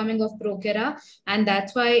shortcoming of Procera. And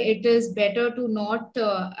that's why it is better to not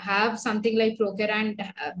have something like Procera,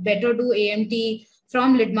 and better do AMT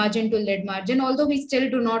from lid margin to lid margin, although we still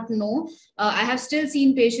do not know. I have still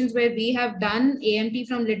seen patients where we have done AMT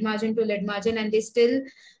from lid margin to lid margin, and they still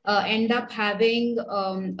end up having they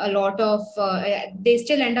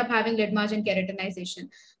still end up having lid margin keratinization.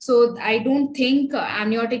 So I don't think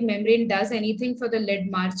amniotic membrane does anything for the lid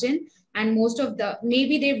margin. And most of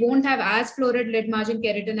maybe they won't have as florid lid margin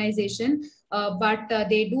keratinization, but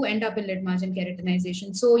they do end up in lid margin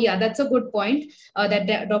keratinization. So yeah, that's a good point that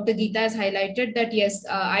Dr. Geeta has highlighted, that yes,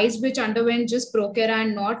 eyes which underwent just Procera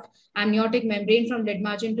and not amniotic membrane from lid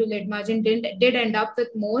margin to lid margin did end up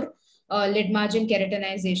with more lid margin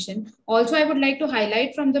keratinization. Also, I would like to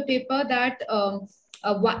highlight from the paper that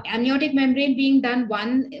amniotic membrane being done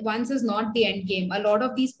once is not the end game. A lot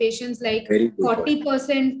of these patients, like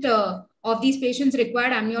 40% of these patients,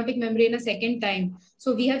 required amniotic membrane a second time.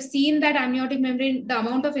 So we have seen that amniotic membrane, the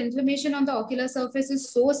amount of inflammation on the ocular surface is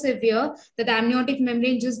so severe that the amniotic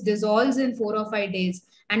membrane just dissolves in 4 or 5 days.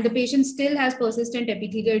 And the patient still has persistent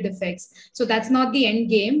epithelial defects. So that's not the end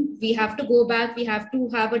game. We have to go back. We have to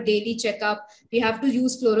have a daily checkup. We have to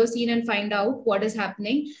use fluorescein and find out what is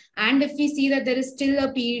happening. And if we see that there is still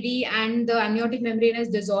a PED and the amniotic membrane is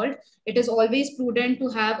dissolved, it is always prudent to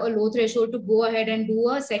have a low threshold to go ahead and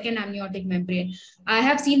do a second amniotic membrane. I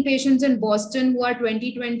have seen patients in Boston who are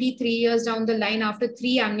 23 years down the line after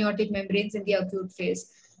 3 amniotic membranes in the acute phase.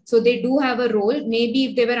 So they do have a role. Maybe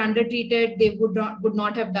if they were undertreated, they would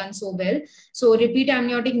not have done so well. So repeat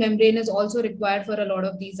amniotic membrane is also required for a lot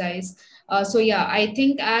of these eyes. So yeah, I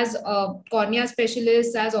think as cornea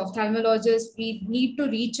specialists, as ophthalmologists, we need to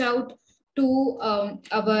reach out to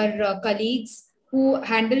our colleagues who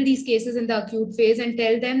handle these cases in the acute phase and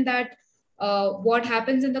tell them that what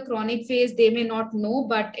happens in the chronic phase, they may not know,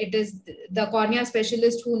 but it is the cornea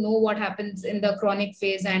specialists who know what happens in the chronic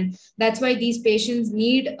phase. And that's why these patients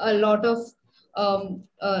need a lot of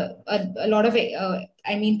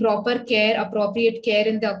proper care, appropriate care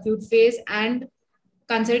in the acute phase, and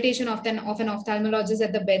consultation of an ophthalmologist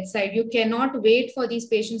at the bedside. You cannot wait for these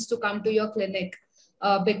patients to come to your clinic.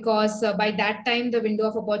 Because by that time, the window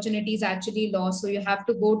of opportunity is actually lost. So you have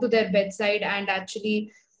to go to their bedside and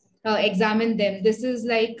actually examine them. This is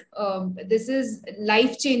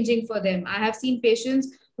life-changing for them. I have seen patients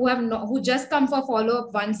who just come for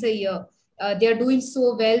follow-up once a year. They are doing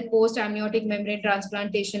so well post amniotic membrane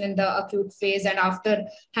transplantation in the acute phase, and after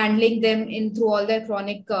handling them through all their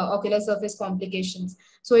chronic ocular surface complications.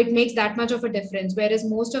 So it makes that much of a difference. Whereas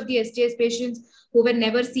most of the SJS patients who were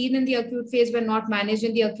never seen in the acute phase, were not managed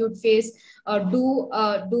in the acute phase, do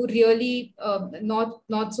really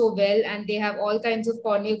not so well, and they have all kinds of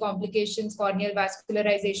corneal complications, corneal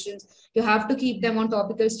vascularizations. You have to keep them on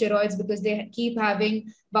topical steroids because they keep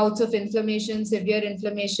having bouts of inflammation, severe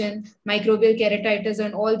inflammation, microbial keratitis,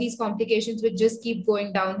 and all these complications which just keep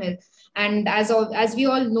going downhill. And as we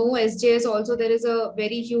all know, SJS also, there is a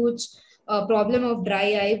very huge problem of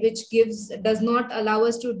dry eye, which does not allow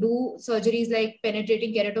us to do surgeries like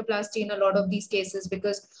penetrating keratoplasty in a lot of these cases,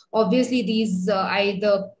 because obviously these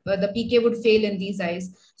the PK would fail in these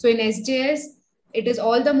eyes. So in SJS, it is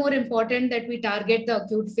all the more important that we target the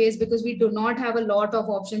acute phase, because we do not have a lot of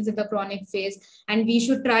options in the chronic phase, and we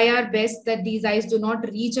should try our best that these eyes do not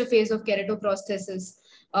reach a phase of keratoprosthesis.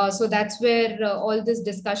 So that's where all this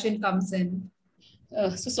discussion comes in.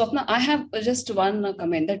 So Swapna, I have just one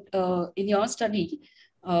comment that in your study,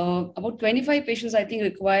 about 25 patients, I think,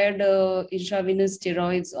 required intravenous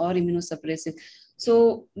steroids or immunosuppressive.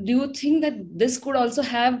 So do you think that this could also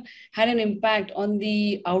have had an impact on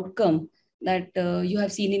the outcome that you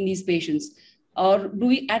have seen in these patients? Or do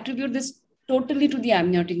we attribute this totally to the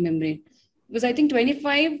amniotic membrane? Because I think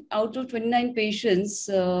 25 out of 29 patients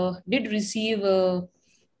did receive IV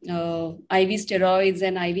steroids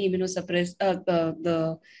and IV immunosuppress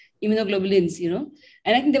the immunoglobulins,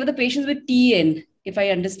 and I think they were the patients with TN, if I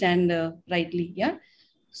understand rightly. Yeah.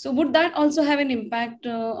 So would that also have an impact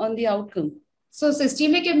on the outcome? So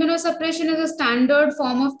systemic immunosuppression is a standard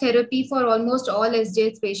form of therapy for almost all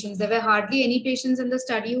SJH patients. There were hardly any patients in the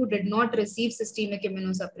study who did not receive systemic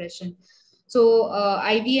immunosuppression. So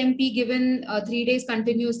IVMP given 3 days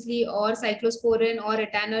continuously, or cyclosporin or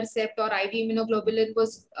etanercept or IV immunoglobulin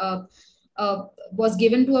was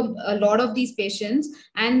given to a lot of these patients.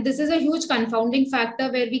 And this is a huge confounding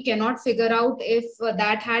factor where we cannot figure out if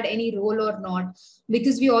that had any role or not,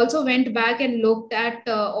 because we also went back and looked at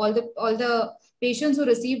all the patients who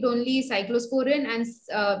received only cyclosporin and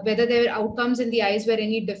whether their outcomes in the eyes were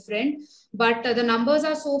any different. But the numbers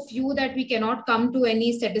are so few that we cannot come to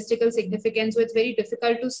any statistical significance. So it's very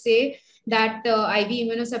difficult to say that IV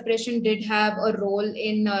immunosuppression did have a role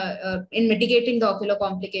in mitigating the ocular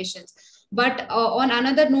complications. But on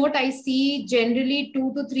another note, I see generally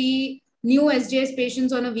 2 to 3 new SJS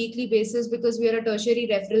patients on a weekly basis, because we are a tertiary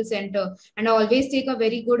referral center, and I always take a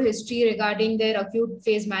very good history regarding their acute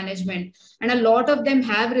phase management. And a lot of them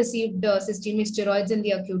have received systemic steroids in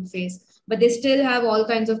the acute phase, but they still have all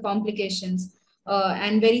kinds of complications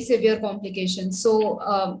and very severe complications.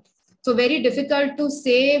 So very difficult to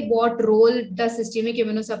say what role does systemic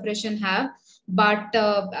immunosuppression have. But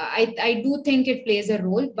I do think it plays a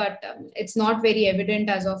role, but it's not very evident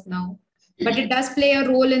as of now. But it does play a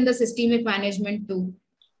role in the systemic management too,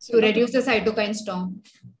 to reduce the cytokine storm.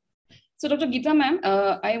 So Dr. Geeta ma'am,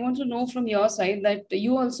 I want to know from your side that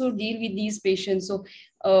you also deal with these patients.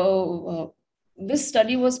 So this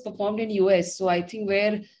study was performed in US. So I think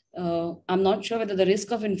where I'm not sure whether the risk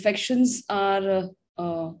of infections are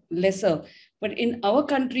lesser, but in our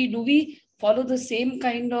country, do we follow the same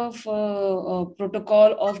kind of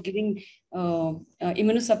protocol of giving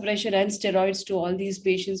immunosuppression and steroids to all these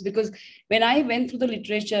patients? Because when I went through the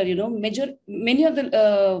literature, many of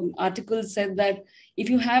the articles said that if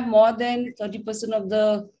you have more than 30% of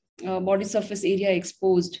the body surface area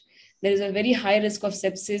exposed, there is a very high risk of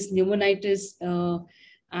sepsis, pneumonitis,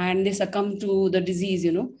 and they succumb to the disease,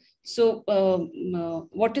 So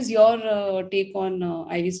what is your take on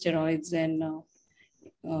IV steroids and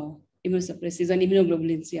immunosuppressives and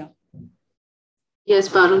immunoglobulins? Yeah. Yes,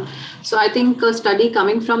 Parul. So I think a study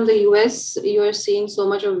coming from the US, you are seeing so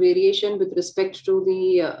much of variation with respect to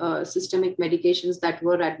the systemic medications that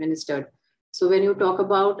were administered. So when you talk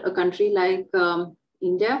about a country like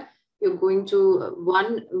India, you're going to,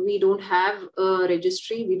 we don't have a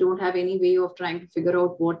registry. We don't have any way of trying to figure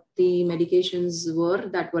out what the medications were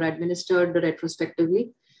that were administered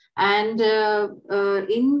retrospectively. And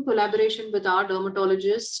in collaboration with our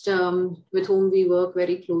dermatologist, with whom we work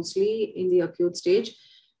very closely in the acute stage,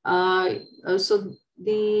 so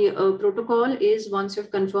the protocol is, once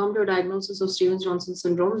you've confirmed your diagnosis of Stevens-Johnson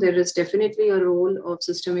syndrome, there is definitely a role of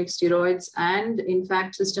systemic steroids and, in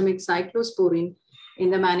fact, systemic cyclosporin in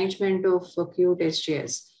the management of acute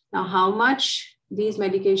SJS. Now, how much these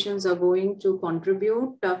medications are going to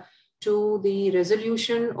contribute to the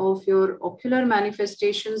resolution of your ocular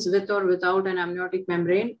manifestations with or without an amniotic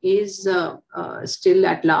membrane is still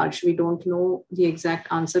at large. We don't know the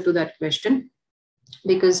exact answer to that question,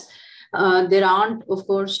 because there aren't, of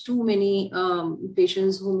course, too many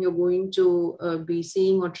patients whom you're going to be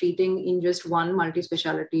seeing or treating in just one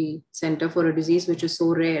multi-specialty center for a disease which is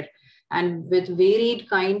so rare. And with varied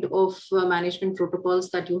kind of management protocols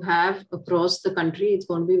that you have across the country, it's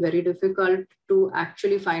going to be very difficult to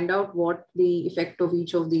actually find out what the effect of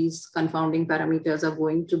each of these confounding parameters are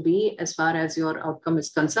going to be as far as your outcome is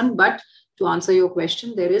concerned. But to answer your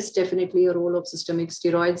question, there is definitely a role of systemic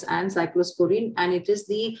steroids and cyclosporin, and it is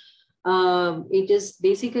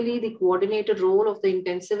basically the coordinated role of the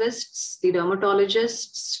intensivists, the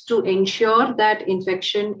dermatologists, to ensure that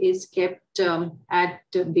infection is kept at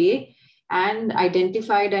bay and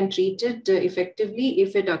identified and treated effectively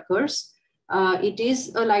if it occurs. It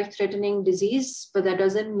is a life-threatening disease, but that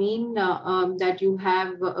doesn't mean that you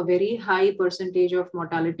have a very high percentage of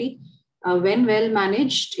mortality. When well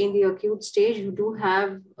managed in the acute stage, you do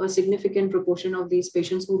have a significant proportion of these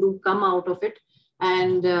patients who do come out of it,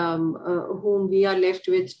 and whom we are left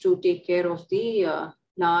with to take care of the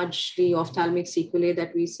largely ophthalmic sequelae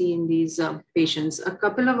that we see in these patients. A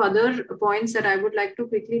couple of other points that I would like to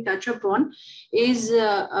quickly touch upon is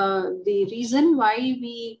the reason why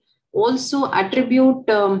we also attribute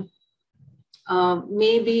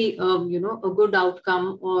maybe a good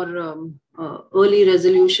outcome or early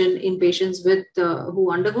resolution in patients with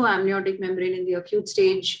who undergo amniotic membrane in the acute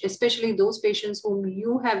stage, especially those patients whom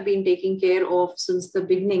you have been taking care of since the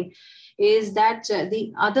beginning, is that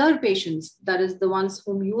the other patients, that is the ones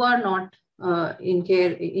whom you are not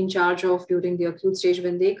in charge of during the acute stage,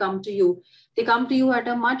 when they come to you at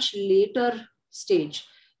a much later stage.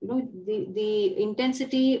 The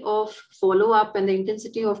intensity of follow-up and the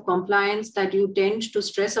intensity of compliance that you tend to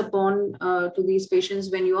stress upon to these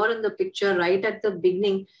patients when you are in the picture right at the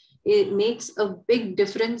beginning, it makes a big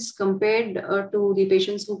difference compared to the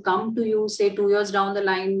patients who come to you, say 2 years down the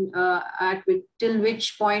line, till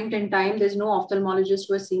which point in time there's no ophthalmologist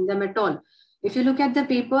who has seen them at all. If you look at the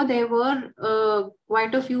paper, there were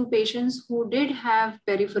quite a few patients who did have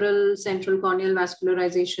peripheral central corneal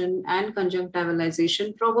vascularization and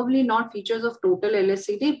conjunctivalization, probably not features of total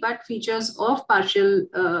LSCD, but features of partial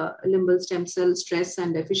limbal stem cell stress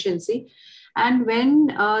and deficiency. And when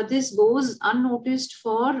this goes unnoticed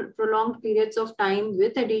for prolonged periods of time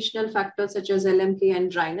with additional factors such as LMK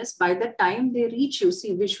and dryness, by the time they reach you,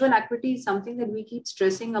 see, visual acuity is something that we keep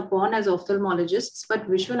stressing upon as ophthalmologists, but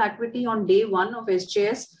visual acuity on day 1 of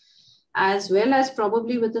SJS, as well as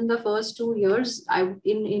probably within the first 2 years,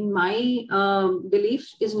 in my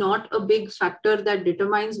belief, is not a big factor that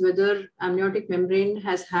determines whether amniotic membrane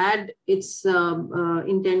has had its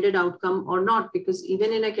intended outcome or not. Because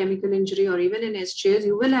even in a chemical injury or even in SJS,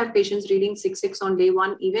 you will have patients reading 6.6 on day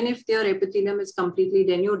 1, even if their epithelium is completely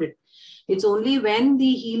denuded. It's only when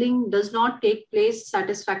the healing does not take place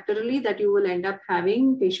satisfactorily that you will end up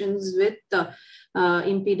having patients with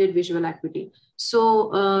impeded visual acuity.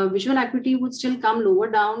 So visual acuity would still come lower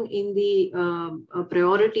down in the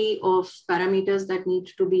priority of parameters that need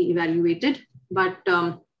to be evaluated. But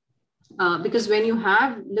because when you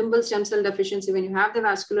have limbal stem cell deficiency, when you have the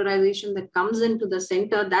vascularization that comes into the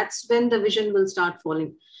center, that's when the vision will start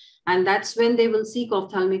falling. And that's when they will seek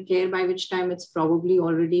ophthalmic care, by which time it's probably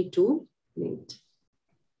already too late.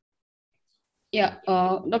 Yeah,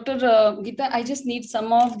 Dr. Geeta, I just need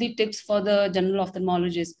some of the tips for the general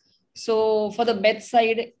ophthalmologist. So for the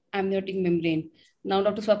bedside amniotic membrane, now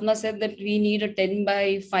Dr. Swapna said that we need a 10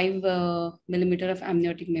 by 5 millimeter of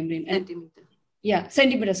amniotic membrane. Centimeter. Yeah,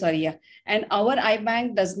 centimeter, sorry, yeah. And our eye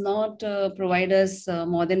bank does not provide us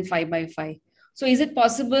more than 5 by 5. So is it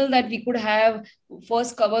possible that we could have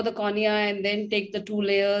first cover the cornea and then take the 2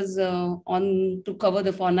 layers on to cover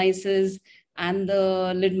the fornices and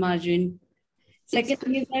the lid margin? Second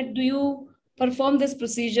thing is that do you perform this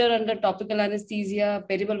procedure under topical anesthesia,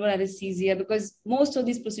 peribulbar anesthesia, because most of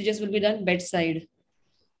these procedures will be done bedside.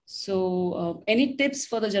 So any tips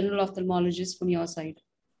for the general ophthalmologist from your side?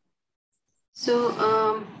 So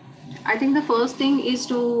I think the first thing is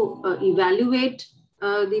to evaluate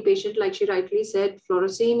the patient. Like she rightly said,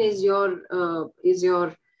 fluorescein is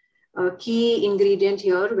your key ingredient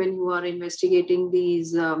here when you are investigating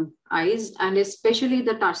these eyes, and especially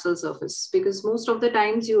the tarsal surface, because most of the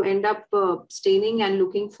times you end up staining and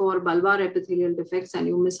looking for bulbar epithelial defects and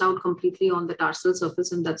you miss out completely on the tarsal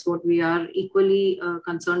surface, and that's what we are equally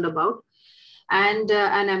concerned about. And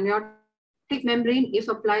an amniotic membrane, if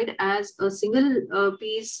applied as a single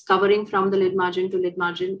piece covering from the lid margin to lid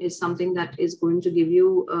margin, is something that is going to give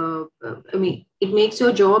you, it makes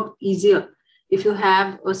your job easier. If you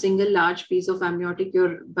have a single large piece of amniotic,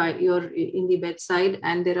 you're in the bedside,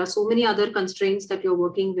 and there are so many other constraints that you're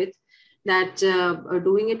working with, that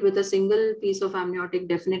doing it with a single piece of amniotic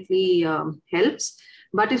definitely helps.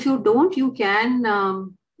 But if you don't, you can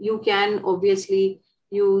obviously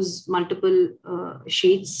use multiple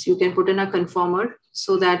sheets. You can put in a conformer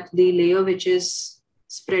so that the layer which is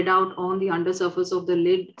spread out on the undersurface of the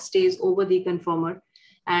lid stays over the conformer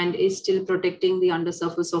and is still protecting the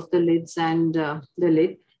undersurface of the lids and the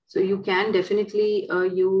lid. So you can definitely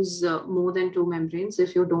use more than 2 membranes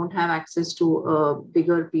if you don't have access to a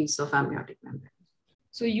bigger piece of amniotic membrane.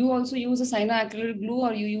 So you also use a cyanoacrylate glue,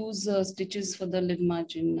 or you use stitches for the lid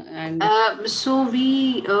margin? And so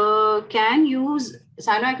we can use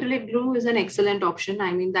cyanoacrylate glue. Is an excellent option.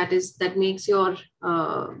 I mean, that makes your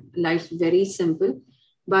life very simple.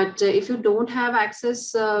 But if you don't have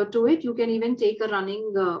access to it, you can even take a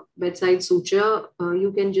running bedside suture.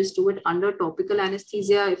 You can just do it under topical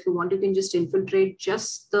anesthesia. If you want, you can just infiltrate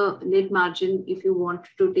just the lid margin if you want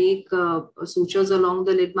to take sutures along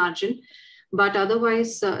the lid margin. But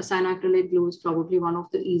otherwise, cyanoacrylate glue is probably one of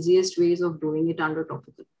the easiest ways of doing it under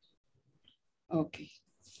topical. Okay.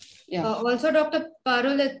 Yeah. Also, Dr.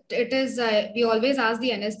 Parul, it is, we always ask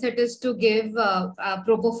the anesthetist to give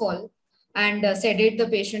propofol and sedate the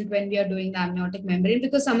patient when we are doing the amniotic membrane,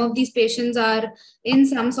 because some of these patients are in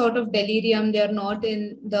some sort of delirium. They are not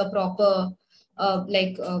in the proper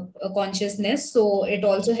consciousness. So it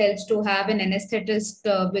also helps to have an anesthetist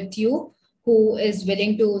with you who is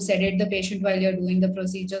willing to sedate the patient while you're doing the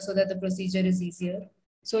procedure, so that the procedure is easier.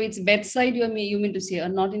 So it's bedside you mean to say, or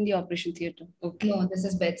not in the operation theater? Okay. No, this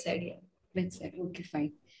is bedside, yeah. Bedside. Okay,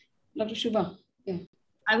 fine. Dr. Shubha. Yeah.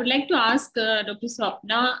 I would like to ask Dr.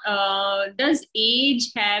 Swapna, does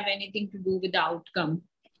age have anything to do with the outcome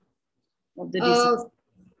of the disease?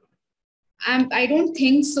 I don't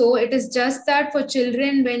think so. It is just that for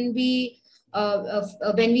children, when we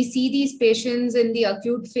see these patients in the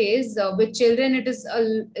acute phase, with children,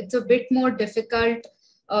 it's a bit more difficult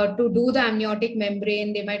to do the amniotic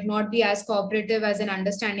membrane. They might not be as cooperative as an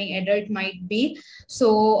understanding adult might be.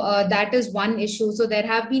 So that is one issue. So there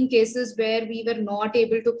have been cases where we were not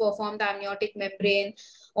able to perform the amniotic membrane,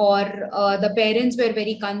 or the parents were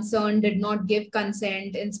very concerned, did not give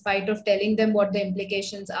consent in spite of telling them what the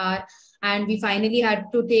implications are. And we finally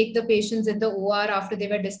had to take the patients in the OR after they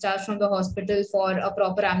were discharged from the hospital for a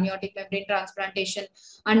proper amniotic membrane transplantation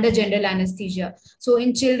under general anesthesia. So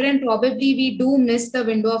in children, probably we do miss the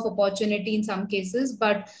window of opportunity in some cases,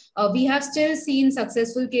 but we have still seen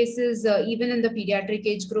successful cases even in the pediatric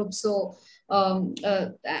age group. So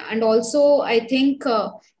and also I think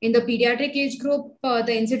in the pediatric age group,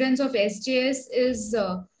 the incidence of SJS is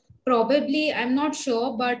probably, I'm not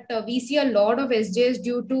sure, but we see a lot of SJS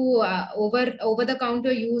due to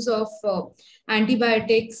over-the-counter use of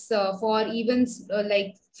antibiotics for even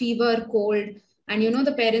like fever, cold. And,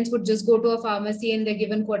 the parents would just go to a pharmacy and they're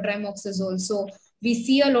given quatrimoxazole. So we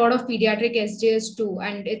see a lot of pediatric SJS too.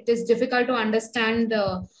 And it is difficult to understand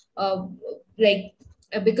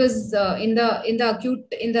because in the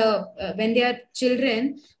acute, when they are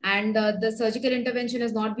children and the surgical intervention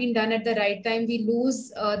has not been done at the right time, we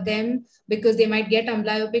lose them because they might get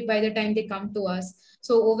amblyopic by the time they come to us.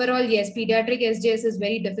 So overall, yes, pediatric SJS is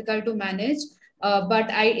very difficult to manage. But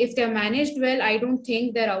if they're managed well, I don't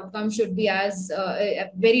think their outcome should be as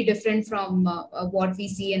very different from what we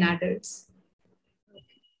see in adults.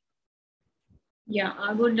 Yeah,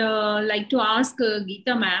 I would like to ask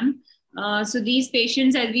Geeta ma'am. So these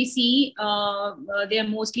patients, as we see, they are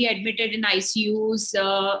mostly admitted in ICUs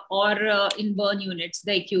or in burn units,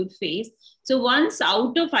 the acute phase. So once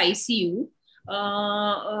out of ICU,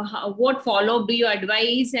 what follow-up do you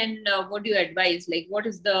advise, and what do you advise? Like, what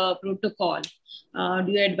is the protocol?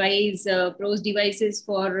 Do you advise PROS devices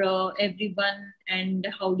for everyone, and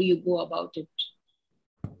how do you go about it?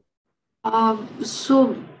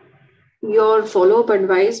 So your follow-up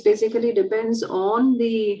advice basically depends on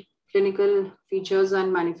the clinical features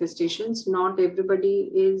and manifestations. Not everybody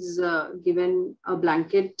is given a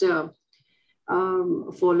blanket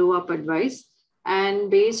follow-up advice. And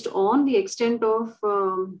based on the extent of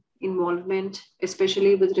involvement,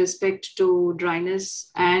 especially with respect to dryness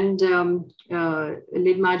and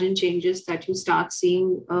lid margin changes that you start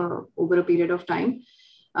seeing over a period of time,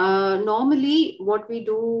 normally what we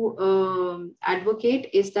do advocate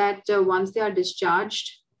is that once they are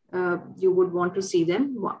discharged, you would want to see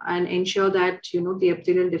them and ensure that the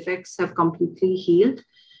epithelial defects have completely healed.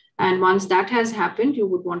 And once that has happened, you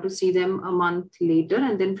would want to see them a month later,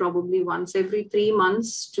 and then probably once every 3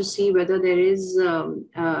 months to see whether there is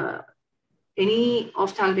any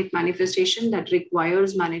ophthalmic manifestation that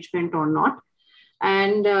requires management or not.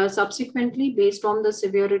 And subsequently, based on the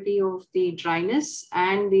severity of the dryness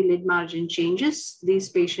and the lid margin changes, these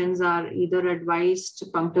patients are either advised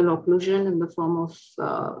punctal occlusion in the form of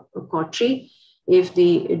cautery if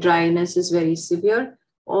the dryness is very severe,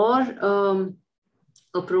 or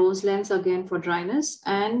a PROS lens again for dryness,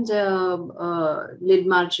 and lid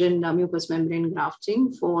margin mucous membrane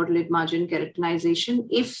grafting for lid margin keratinization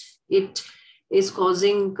if it is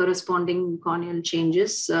causing corresponding corneal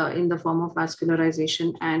changes in the form of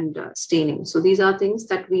vascularization and staining. So these are things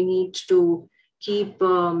that we need to keep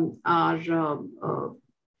our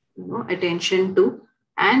attention to.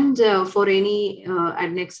 And for any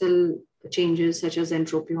adnexal changes such as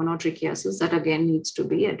entropion or trichiasis, that again needs to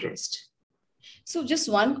be addressed. So just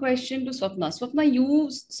one question to Swapna. Swapna, you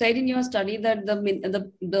said in your study that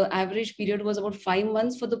the average period was about 5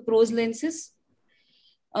 months for the PROS lenses.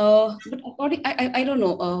 But according, I don't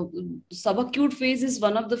know, subacute phase is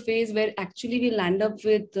one of the phase where actually we land up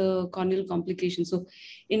with corneal complications. So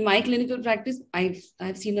in my clinical practice, I've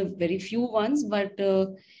seen a very few ones, but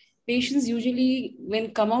patients usually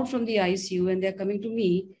when come out from the ICU and they're coming to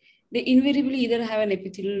me, they invariably either have an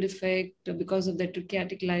epithelial defect because of their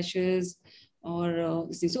trichiatic lashes or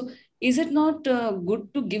this thing. So is it not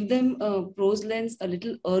good to give them Prose lens a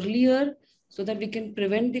little earlier so that we can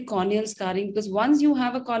prevent the corneal scarring? Because once you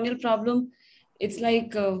have a corneal problem, it's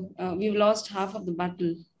like we've lost half of the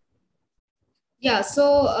battle. Yeah,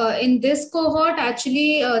 so in this cohort,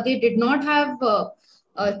 actually, they did not have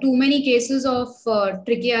too many cases of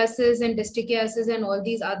trichiasis and dystrichiasis and all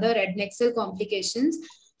these other adnexal complications.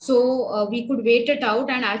 So we could wait it out,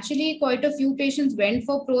 and actually quite a few patients went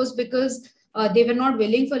for Prose because they were not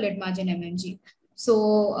willing for lid margin MMG.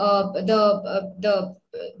 So the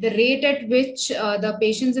rate at which the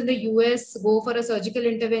patients in the US go for a surgical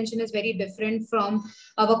intervention is very different from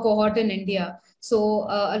our cohort in India. So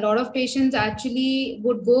a lot of patients actually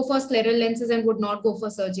would go for scleral lenses and would not go for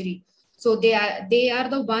surgery. So they are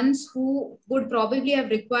the ones who would probably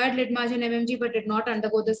have required lid margin MMG but did not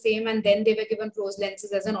undergo the same, and then they were given Prose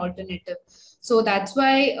lenses as an alternative. So that's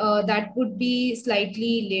why that would be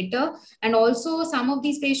slightly later. And also some of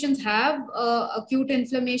these patients have acute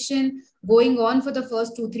inflammation going on for the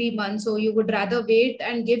first 2-3 months. So you would rather wait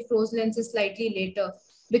and give Prose lenses slightly later,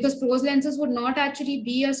 because Prose lenses would not actually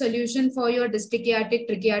be a solution for your dystrichiatic,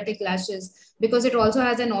 trichiatic lashes, because it also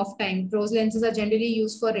has an off time. Prose lenses are generally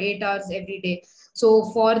used for 8 hours every day.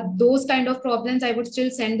 So for those kind of problems, I would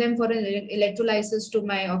still send them for an electrolysis to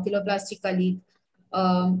my oculoplastic colleague,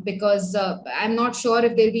 because I'm not sure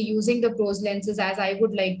if they'll be using the Prose lenses as I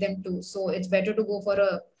would like them to. So it's better to go for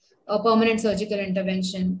a permanent surgical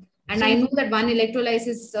intervention. And so I know that one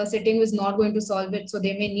electrolysis sitting is not going to solve it. So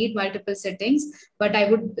they may need multiple sittings, but I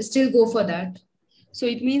would still go for that. So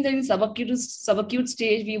it means that in subacute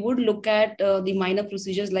stage, we would look at the minor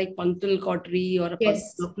procedures like punctal cautery or a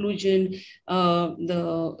occlusion,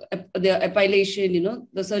 the epilation,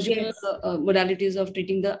 the surgical modalities of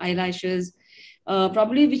treating the eyelashes,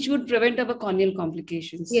 probably which would prevent our corneal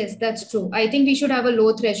complications. Yes, that's true. I think we should have a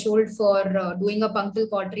low threshold for doing a punctal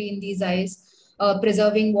cautery in these eyes,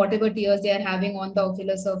 preserving whatever tears they are having on the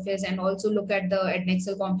ocular surface, and also look at the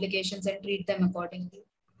adnexal complications and treat them accordingly.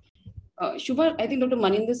 Shubha, I think Dr.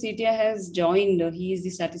 Maninder Setia has joined. He is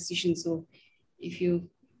the statistician. So if you...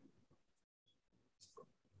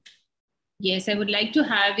 Yes, I would like to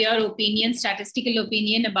have your opinion, statistical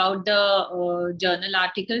opinion about the journal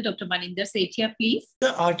article. Dr. Maninder Setia, please.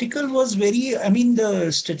 The article was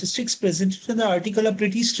the statistics presented in the article are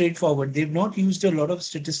pretty straightforward. They've not used a lot of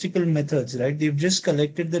statistical methods, right? They've just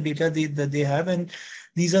collected the data that they have, and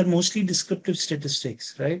these are mostly descriptive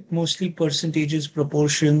statistics, right? Mostly percentages,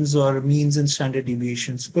 proportions, or means and standard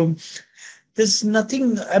deviations. So there's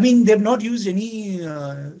nothing, they've not used any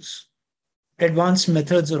advanced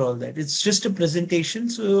methods or all that. It's just a presentation.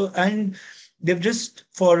 So, and they've just,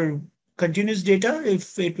 for continuous data,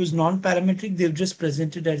 if it was non-parametric, they've just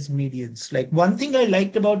presented as medians. Like one thing I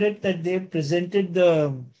liked about it, that they presented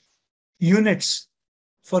the units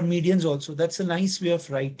for medians also. That's a nice way of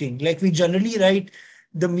writing. Like we generally write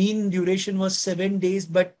the mean duration was 7 days,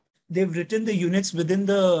 but they've written the units within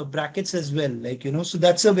the brackets as well. So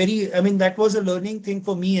that's a very, that was a learning thing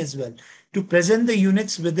for me as well, to present the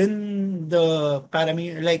units within the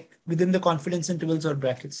parameter, like within the confidence intervals or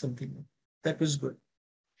brackets, something. That was good.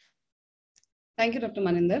 Thank you, Dr.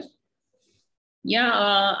 Maninder. Yeah,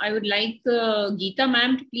 I would like Geeta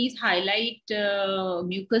ma'am to please highlight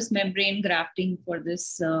mucous membrane grafting for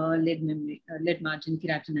this lid margin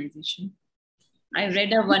keratinization. I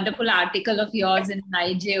read a wonderful article of yours in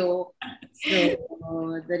IJO,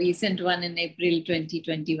 so the recent one in April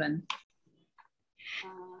 2021.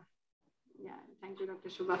 Thank you, Dr.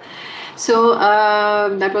 Shubha. So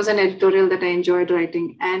that was an editorial that I enjoyed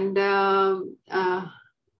writing. And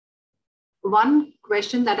one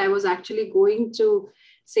question that I was actually going to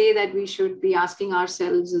say that we should be asking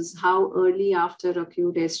ourselves is, how early after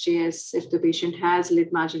acute SJS, if the patient has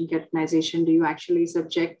lid margin keratinization, do you actually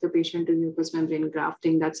subject the patient to mucous membrane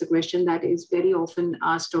grafting? That's a question that is very often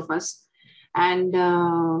asked of us. And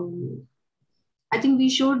I think we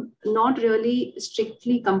should not really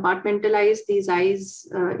strictly compartmentalize these eyes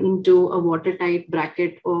into a watertight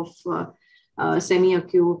bracket of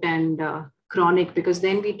semi-acute and chronic, because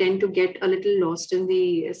then we tend to get a little lost in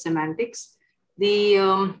the semantics. We've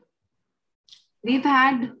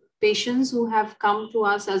had patients who have come to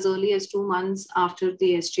us as early as 2 months after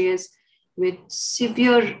the SJS with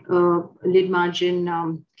severe lid margin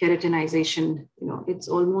keratinization. It's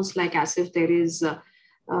almost like as if there is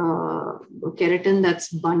keratin that's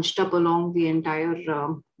bunched up along the entire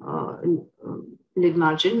lid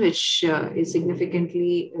margin, which is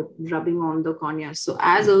significantly rubbing on the cornea. So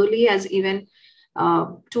as early as even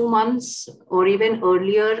 2 months or even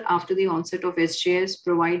earlier after the onset of SJS,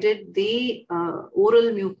 provided the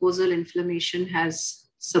oral mucosal inflammation has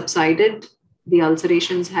subsided, the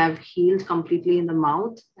ulcerations have healed completely in the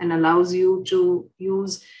mouth, and allows you to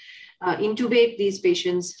intubate these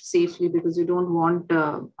patients safely, because you don't want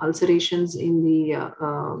ulcerations in the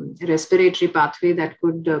respiratory pathway that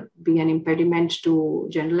could be an impediment to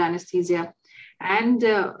general anesthesia, and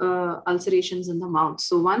ulcerations in the mouth.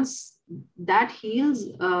 So once that heals,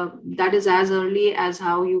 that is as early as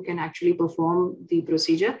how you can actually perform the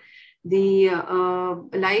procedure. The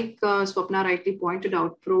like Swapna rightly pointed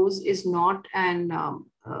out, PROS is not an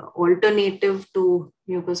alternative to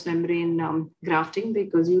mucous membrane grafting,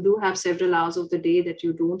 because you do have several hours of the day that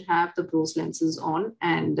you don't have the PROS lenses on,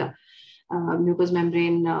 and mucous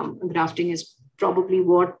membrane grafting is probably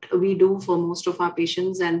what we do for most of our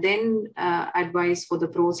patients, and then advise for the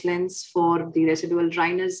PROS lens for the residual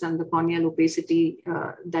dryness and the corneal opacity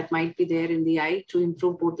that might be there in the eye, to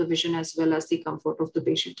improve both the vision as well as the comfort of the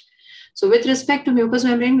patient. So with respect to mucous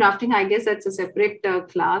membrane grafting, I guess that's a separate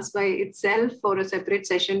class by itself, or a separate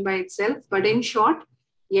session by itself. But in short,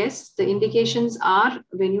 yes, the indications are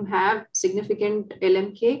when you have significant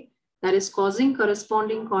LMK that is causing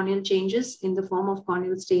corresponding corneal changes in the form of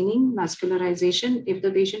corneal staining, vascularization. If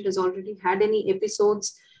the patient has already had any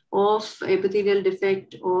episodes of epithelial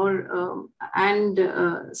defect or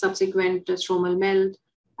subsequent stromal melt,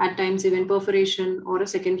 at times even perforation or a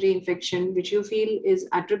secondary infection, which you feel is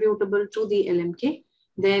attributable to the LMK,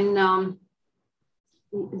 then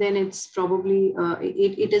it's probably,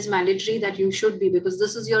 it is mandatory that you should be, because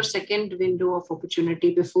this is your second window of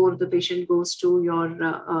opportunity before the patient goes to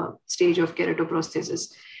your stage of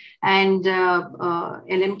keratoprosthesis. And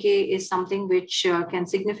LMK is something which can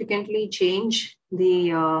significantly change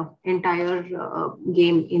the entire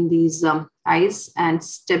game in these eyes and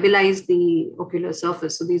stabilize the ocular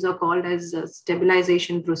surface. So these are called as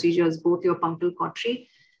stabilization procedures, both your punctal cautery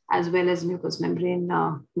as well as mucous membrane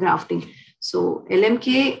grafting. So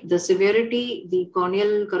LMK, the severity, the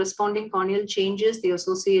corresponding corneal changes, the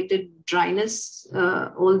associated dryness,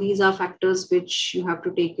 all these are factors which you have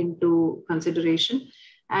to take into consideration,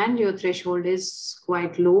 and your threshold is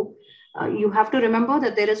quite low. You have to remember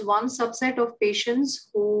that there is one subset of patients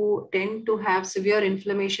who tend to have severe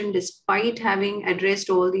inflammation despite having addressed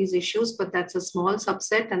all these issues, but that's a small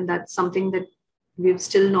subset, and that's something that we've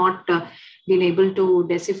still not been able to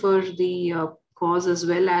decipher the cause as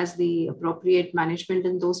well as the appropriate management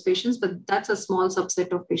in those patients. But that's a small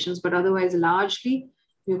subset of patients. But otherwise, largely,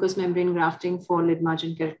 mucous membrane grafting for lid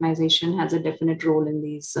margin keratinization has a definite role in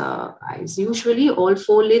these eyes. Usually, all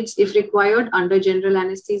 4 lids, if required, under general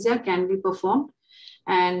anesthesia can be performed.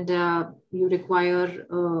 And you require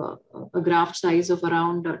a graft size of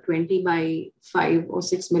around 20 by 5 or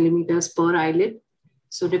 6 millimeters per eyelid.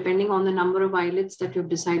 So depending on the number of eyelids that you've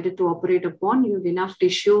decided to operate upon, you have enough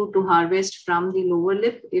tissue to harvest from the lower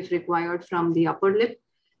lip, if required from the upper lip,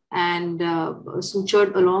 and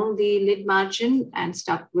sutured along the lid margin and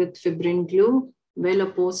stuck with fibrin glue, well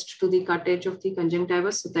opposed to the cut edge of the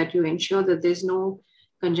conjunctiva, so that you ensure that there's no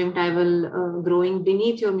conjunctival growing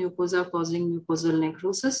beneath your mucosa, causing mucosal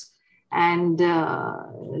necrosis. And a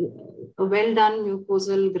well done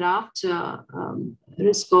mucosal graft,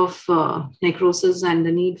 risk of necrosis and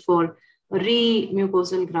the need for a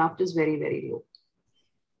re-mucosal graft is very, very low.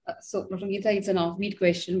 So, Dr. Geeta, it's an offbeat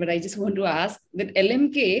question, but I just want to ask that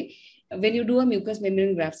LMK, when you do a mucous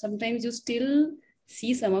membrane graft, sometimes you still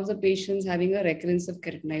see some of the patients having a recurrence of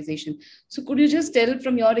keratinization. So could you just tell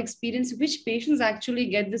from your experience which patients actually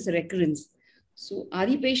get this recurrence? So are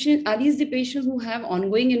these the patients who have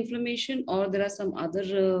ongoing inflammation, or there are some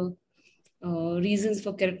other reasons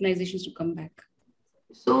for keratinizations to come back?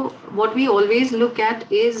 So what we always look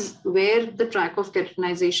at is where the track of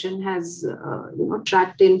keratinization has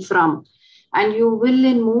tracked in from. And you will,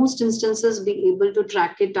 in most instances, be able to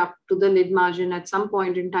track it up to the lid margin at some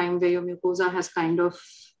point in time where your mucosa has kind of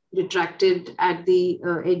retracted at the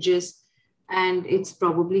edges and it's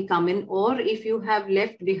probably come in. Or if you have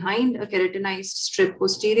left behind a keratinized strip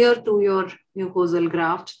posterior to your mucosal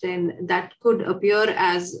graft, then that could appear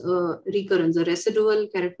as a recurrence. A residual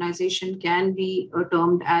keratinization can be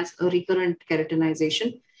termed as a recurrent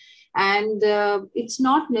keratinization. And it's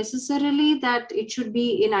not necessarily that it should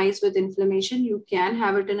be in eyes with inflammation. You can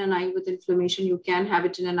have it in an eye with inflammation. You can have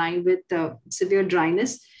it in an eye with severe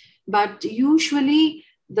dryness. But usually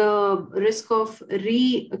the risk of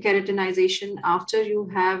re-keratinization after you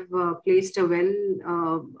have placed a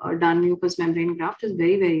well done mucous membrane graft is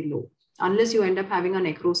very, very low. Unless you end up having a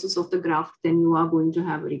necrosis of the graft, then you are going to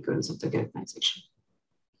have a recurrence of the keratinization.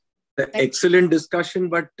 excellent discussion,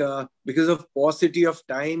 but because of paucity of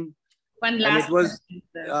time, One and last it was question,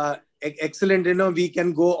 sir. excellent. We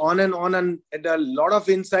can go on and a lot of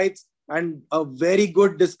insights and a very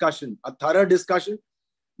good discussion, a thorough discussion,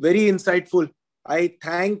 very insightful. I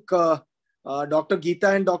thank Dr.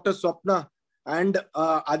 Geeta and Dr. Swapna and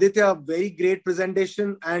Aditya. Very great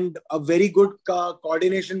presentation and a very good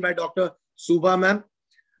coordination by Dr. Subha ma'am.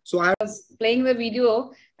 So I was playing the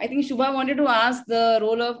video. I think Shubha wanted to ask the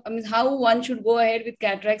role of, how one should go ahead with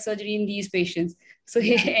cataract surgery in these patients. So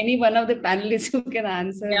any one of the panelists who can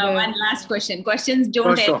answer. Yeah, one last question. Questions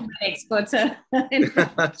don't Sure, end with experts, sir.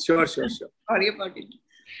 sure. Sorry about it.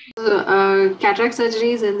 Cataract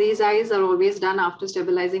surgeries in these eyes are always done after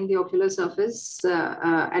stabilizing the ocular surface,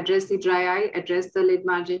 address the dry eye, address the lid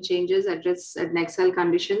margin changes, address adnexal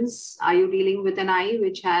conditions. Are you dealing with an eye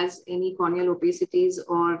which has any corneal opacities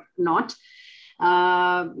or not?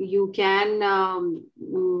 You can,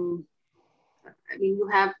 you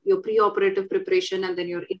have your preoperative preparation and then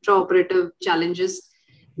your intraoperative challenges,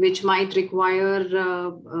 which might require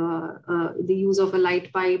the use of a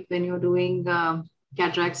light pipe when you're doing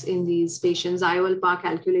cataracts in these patients. IOL-PAR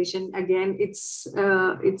calculation, again, it's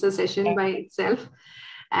a session by itself.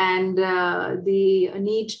 And the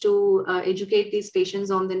need to educate these patients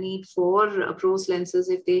on the need for PROS lenses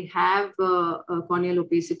if they have corneal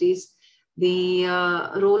opacities, the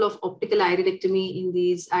role of optical iridectomy in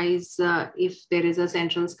these eyes if there is a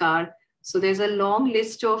central scar. So there's a long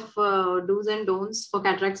list of do's and don'ts for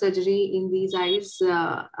cataract surgery in these eyes.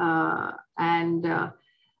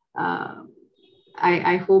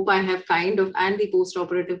 I hope I have and the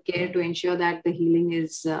post-operative care to ensure that the healing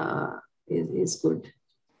is good.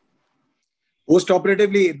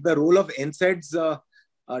 Post-operatively, the role of NSAIDs,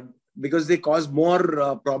 because they cause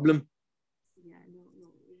more problem.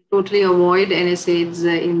 Totally avoid NSAIDs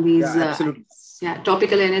in these. Absolutely.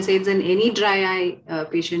 Topical NSAIDs in any dry eye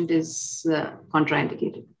patient is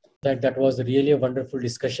contraindicated. That was really a wonderful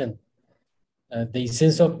discussion. The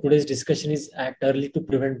essence of today's discussion is act early to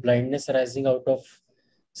prevent blindness arising out of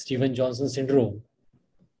Stevens-Johnson syndrome.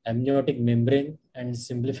 Amniotic membrane and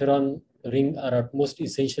symblepharon ring are utmost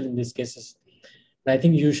essential in these cases. And I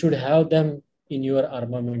think you should have them in your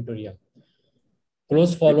armamentarium.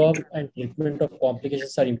 Close follow-up and treatment of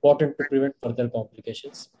complications are important to prevent further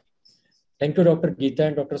complications. Thank you, Dr. Geeta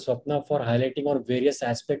and Dr. Swapna, for highlighting on various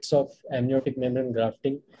aspects of amniotic membrane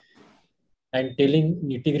grafting and telling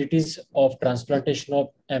nitty-gritties of transplantation of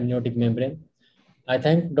amniotic membrane. I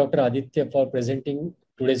thank Dr. Aditya for presenting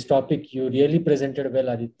today's topic. You really presented well,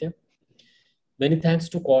 Aditya. Many thanks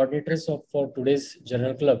to coordinators for today's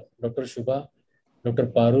journal club, Dr. Shubha, Dr.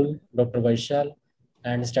 Parul, Dr. Vaishal,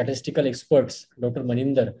 and statistical experts, Dr.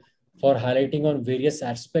 Maninder, for highlighting on various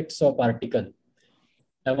aspects of article.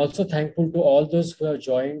 I'm also thankful to all those who have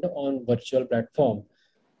joined on virtual platform,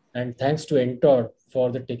 and thanks to Entor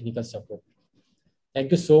for the technical support.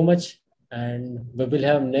 Thank you so much, and we will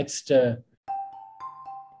have next.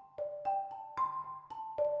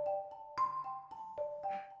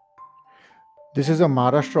 This is a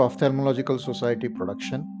Maharashtra Ophthalmological Society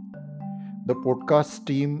production. The podcast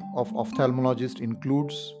team of ophthalmologists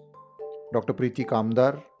includes Dr. Preeti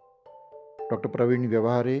Kamdar, Dr. Praveen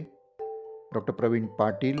Vyavahare, Dr. Praveen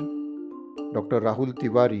Patil, Dr. Rahul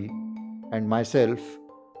Tiwari, and myself,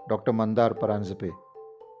 Dr. Mandar Paranzape.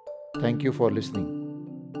 Thank you for listening.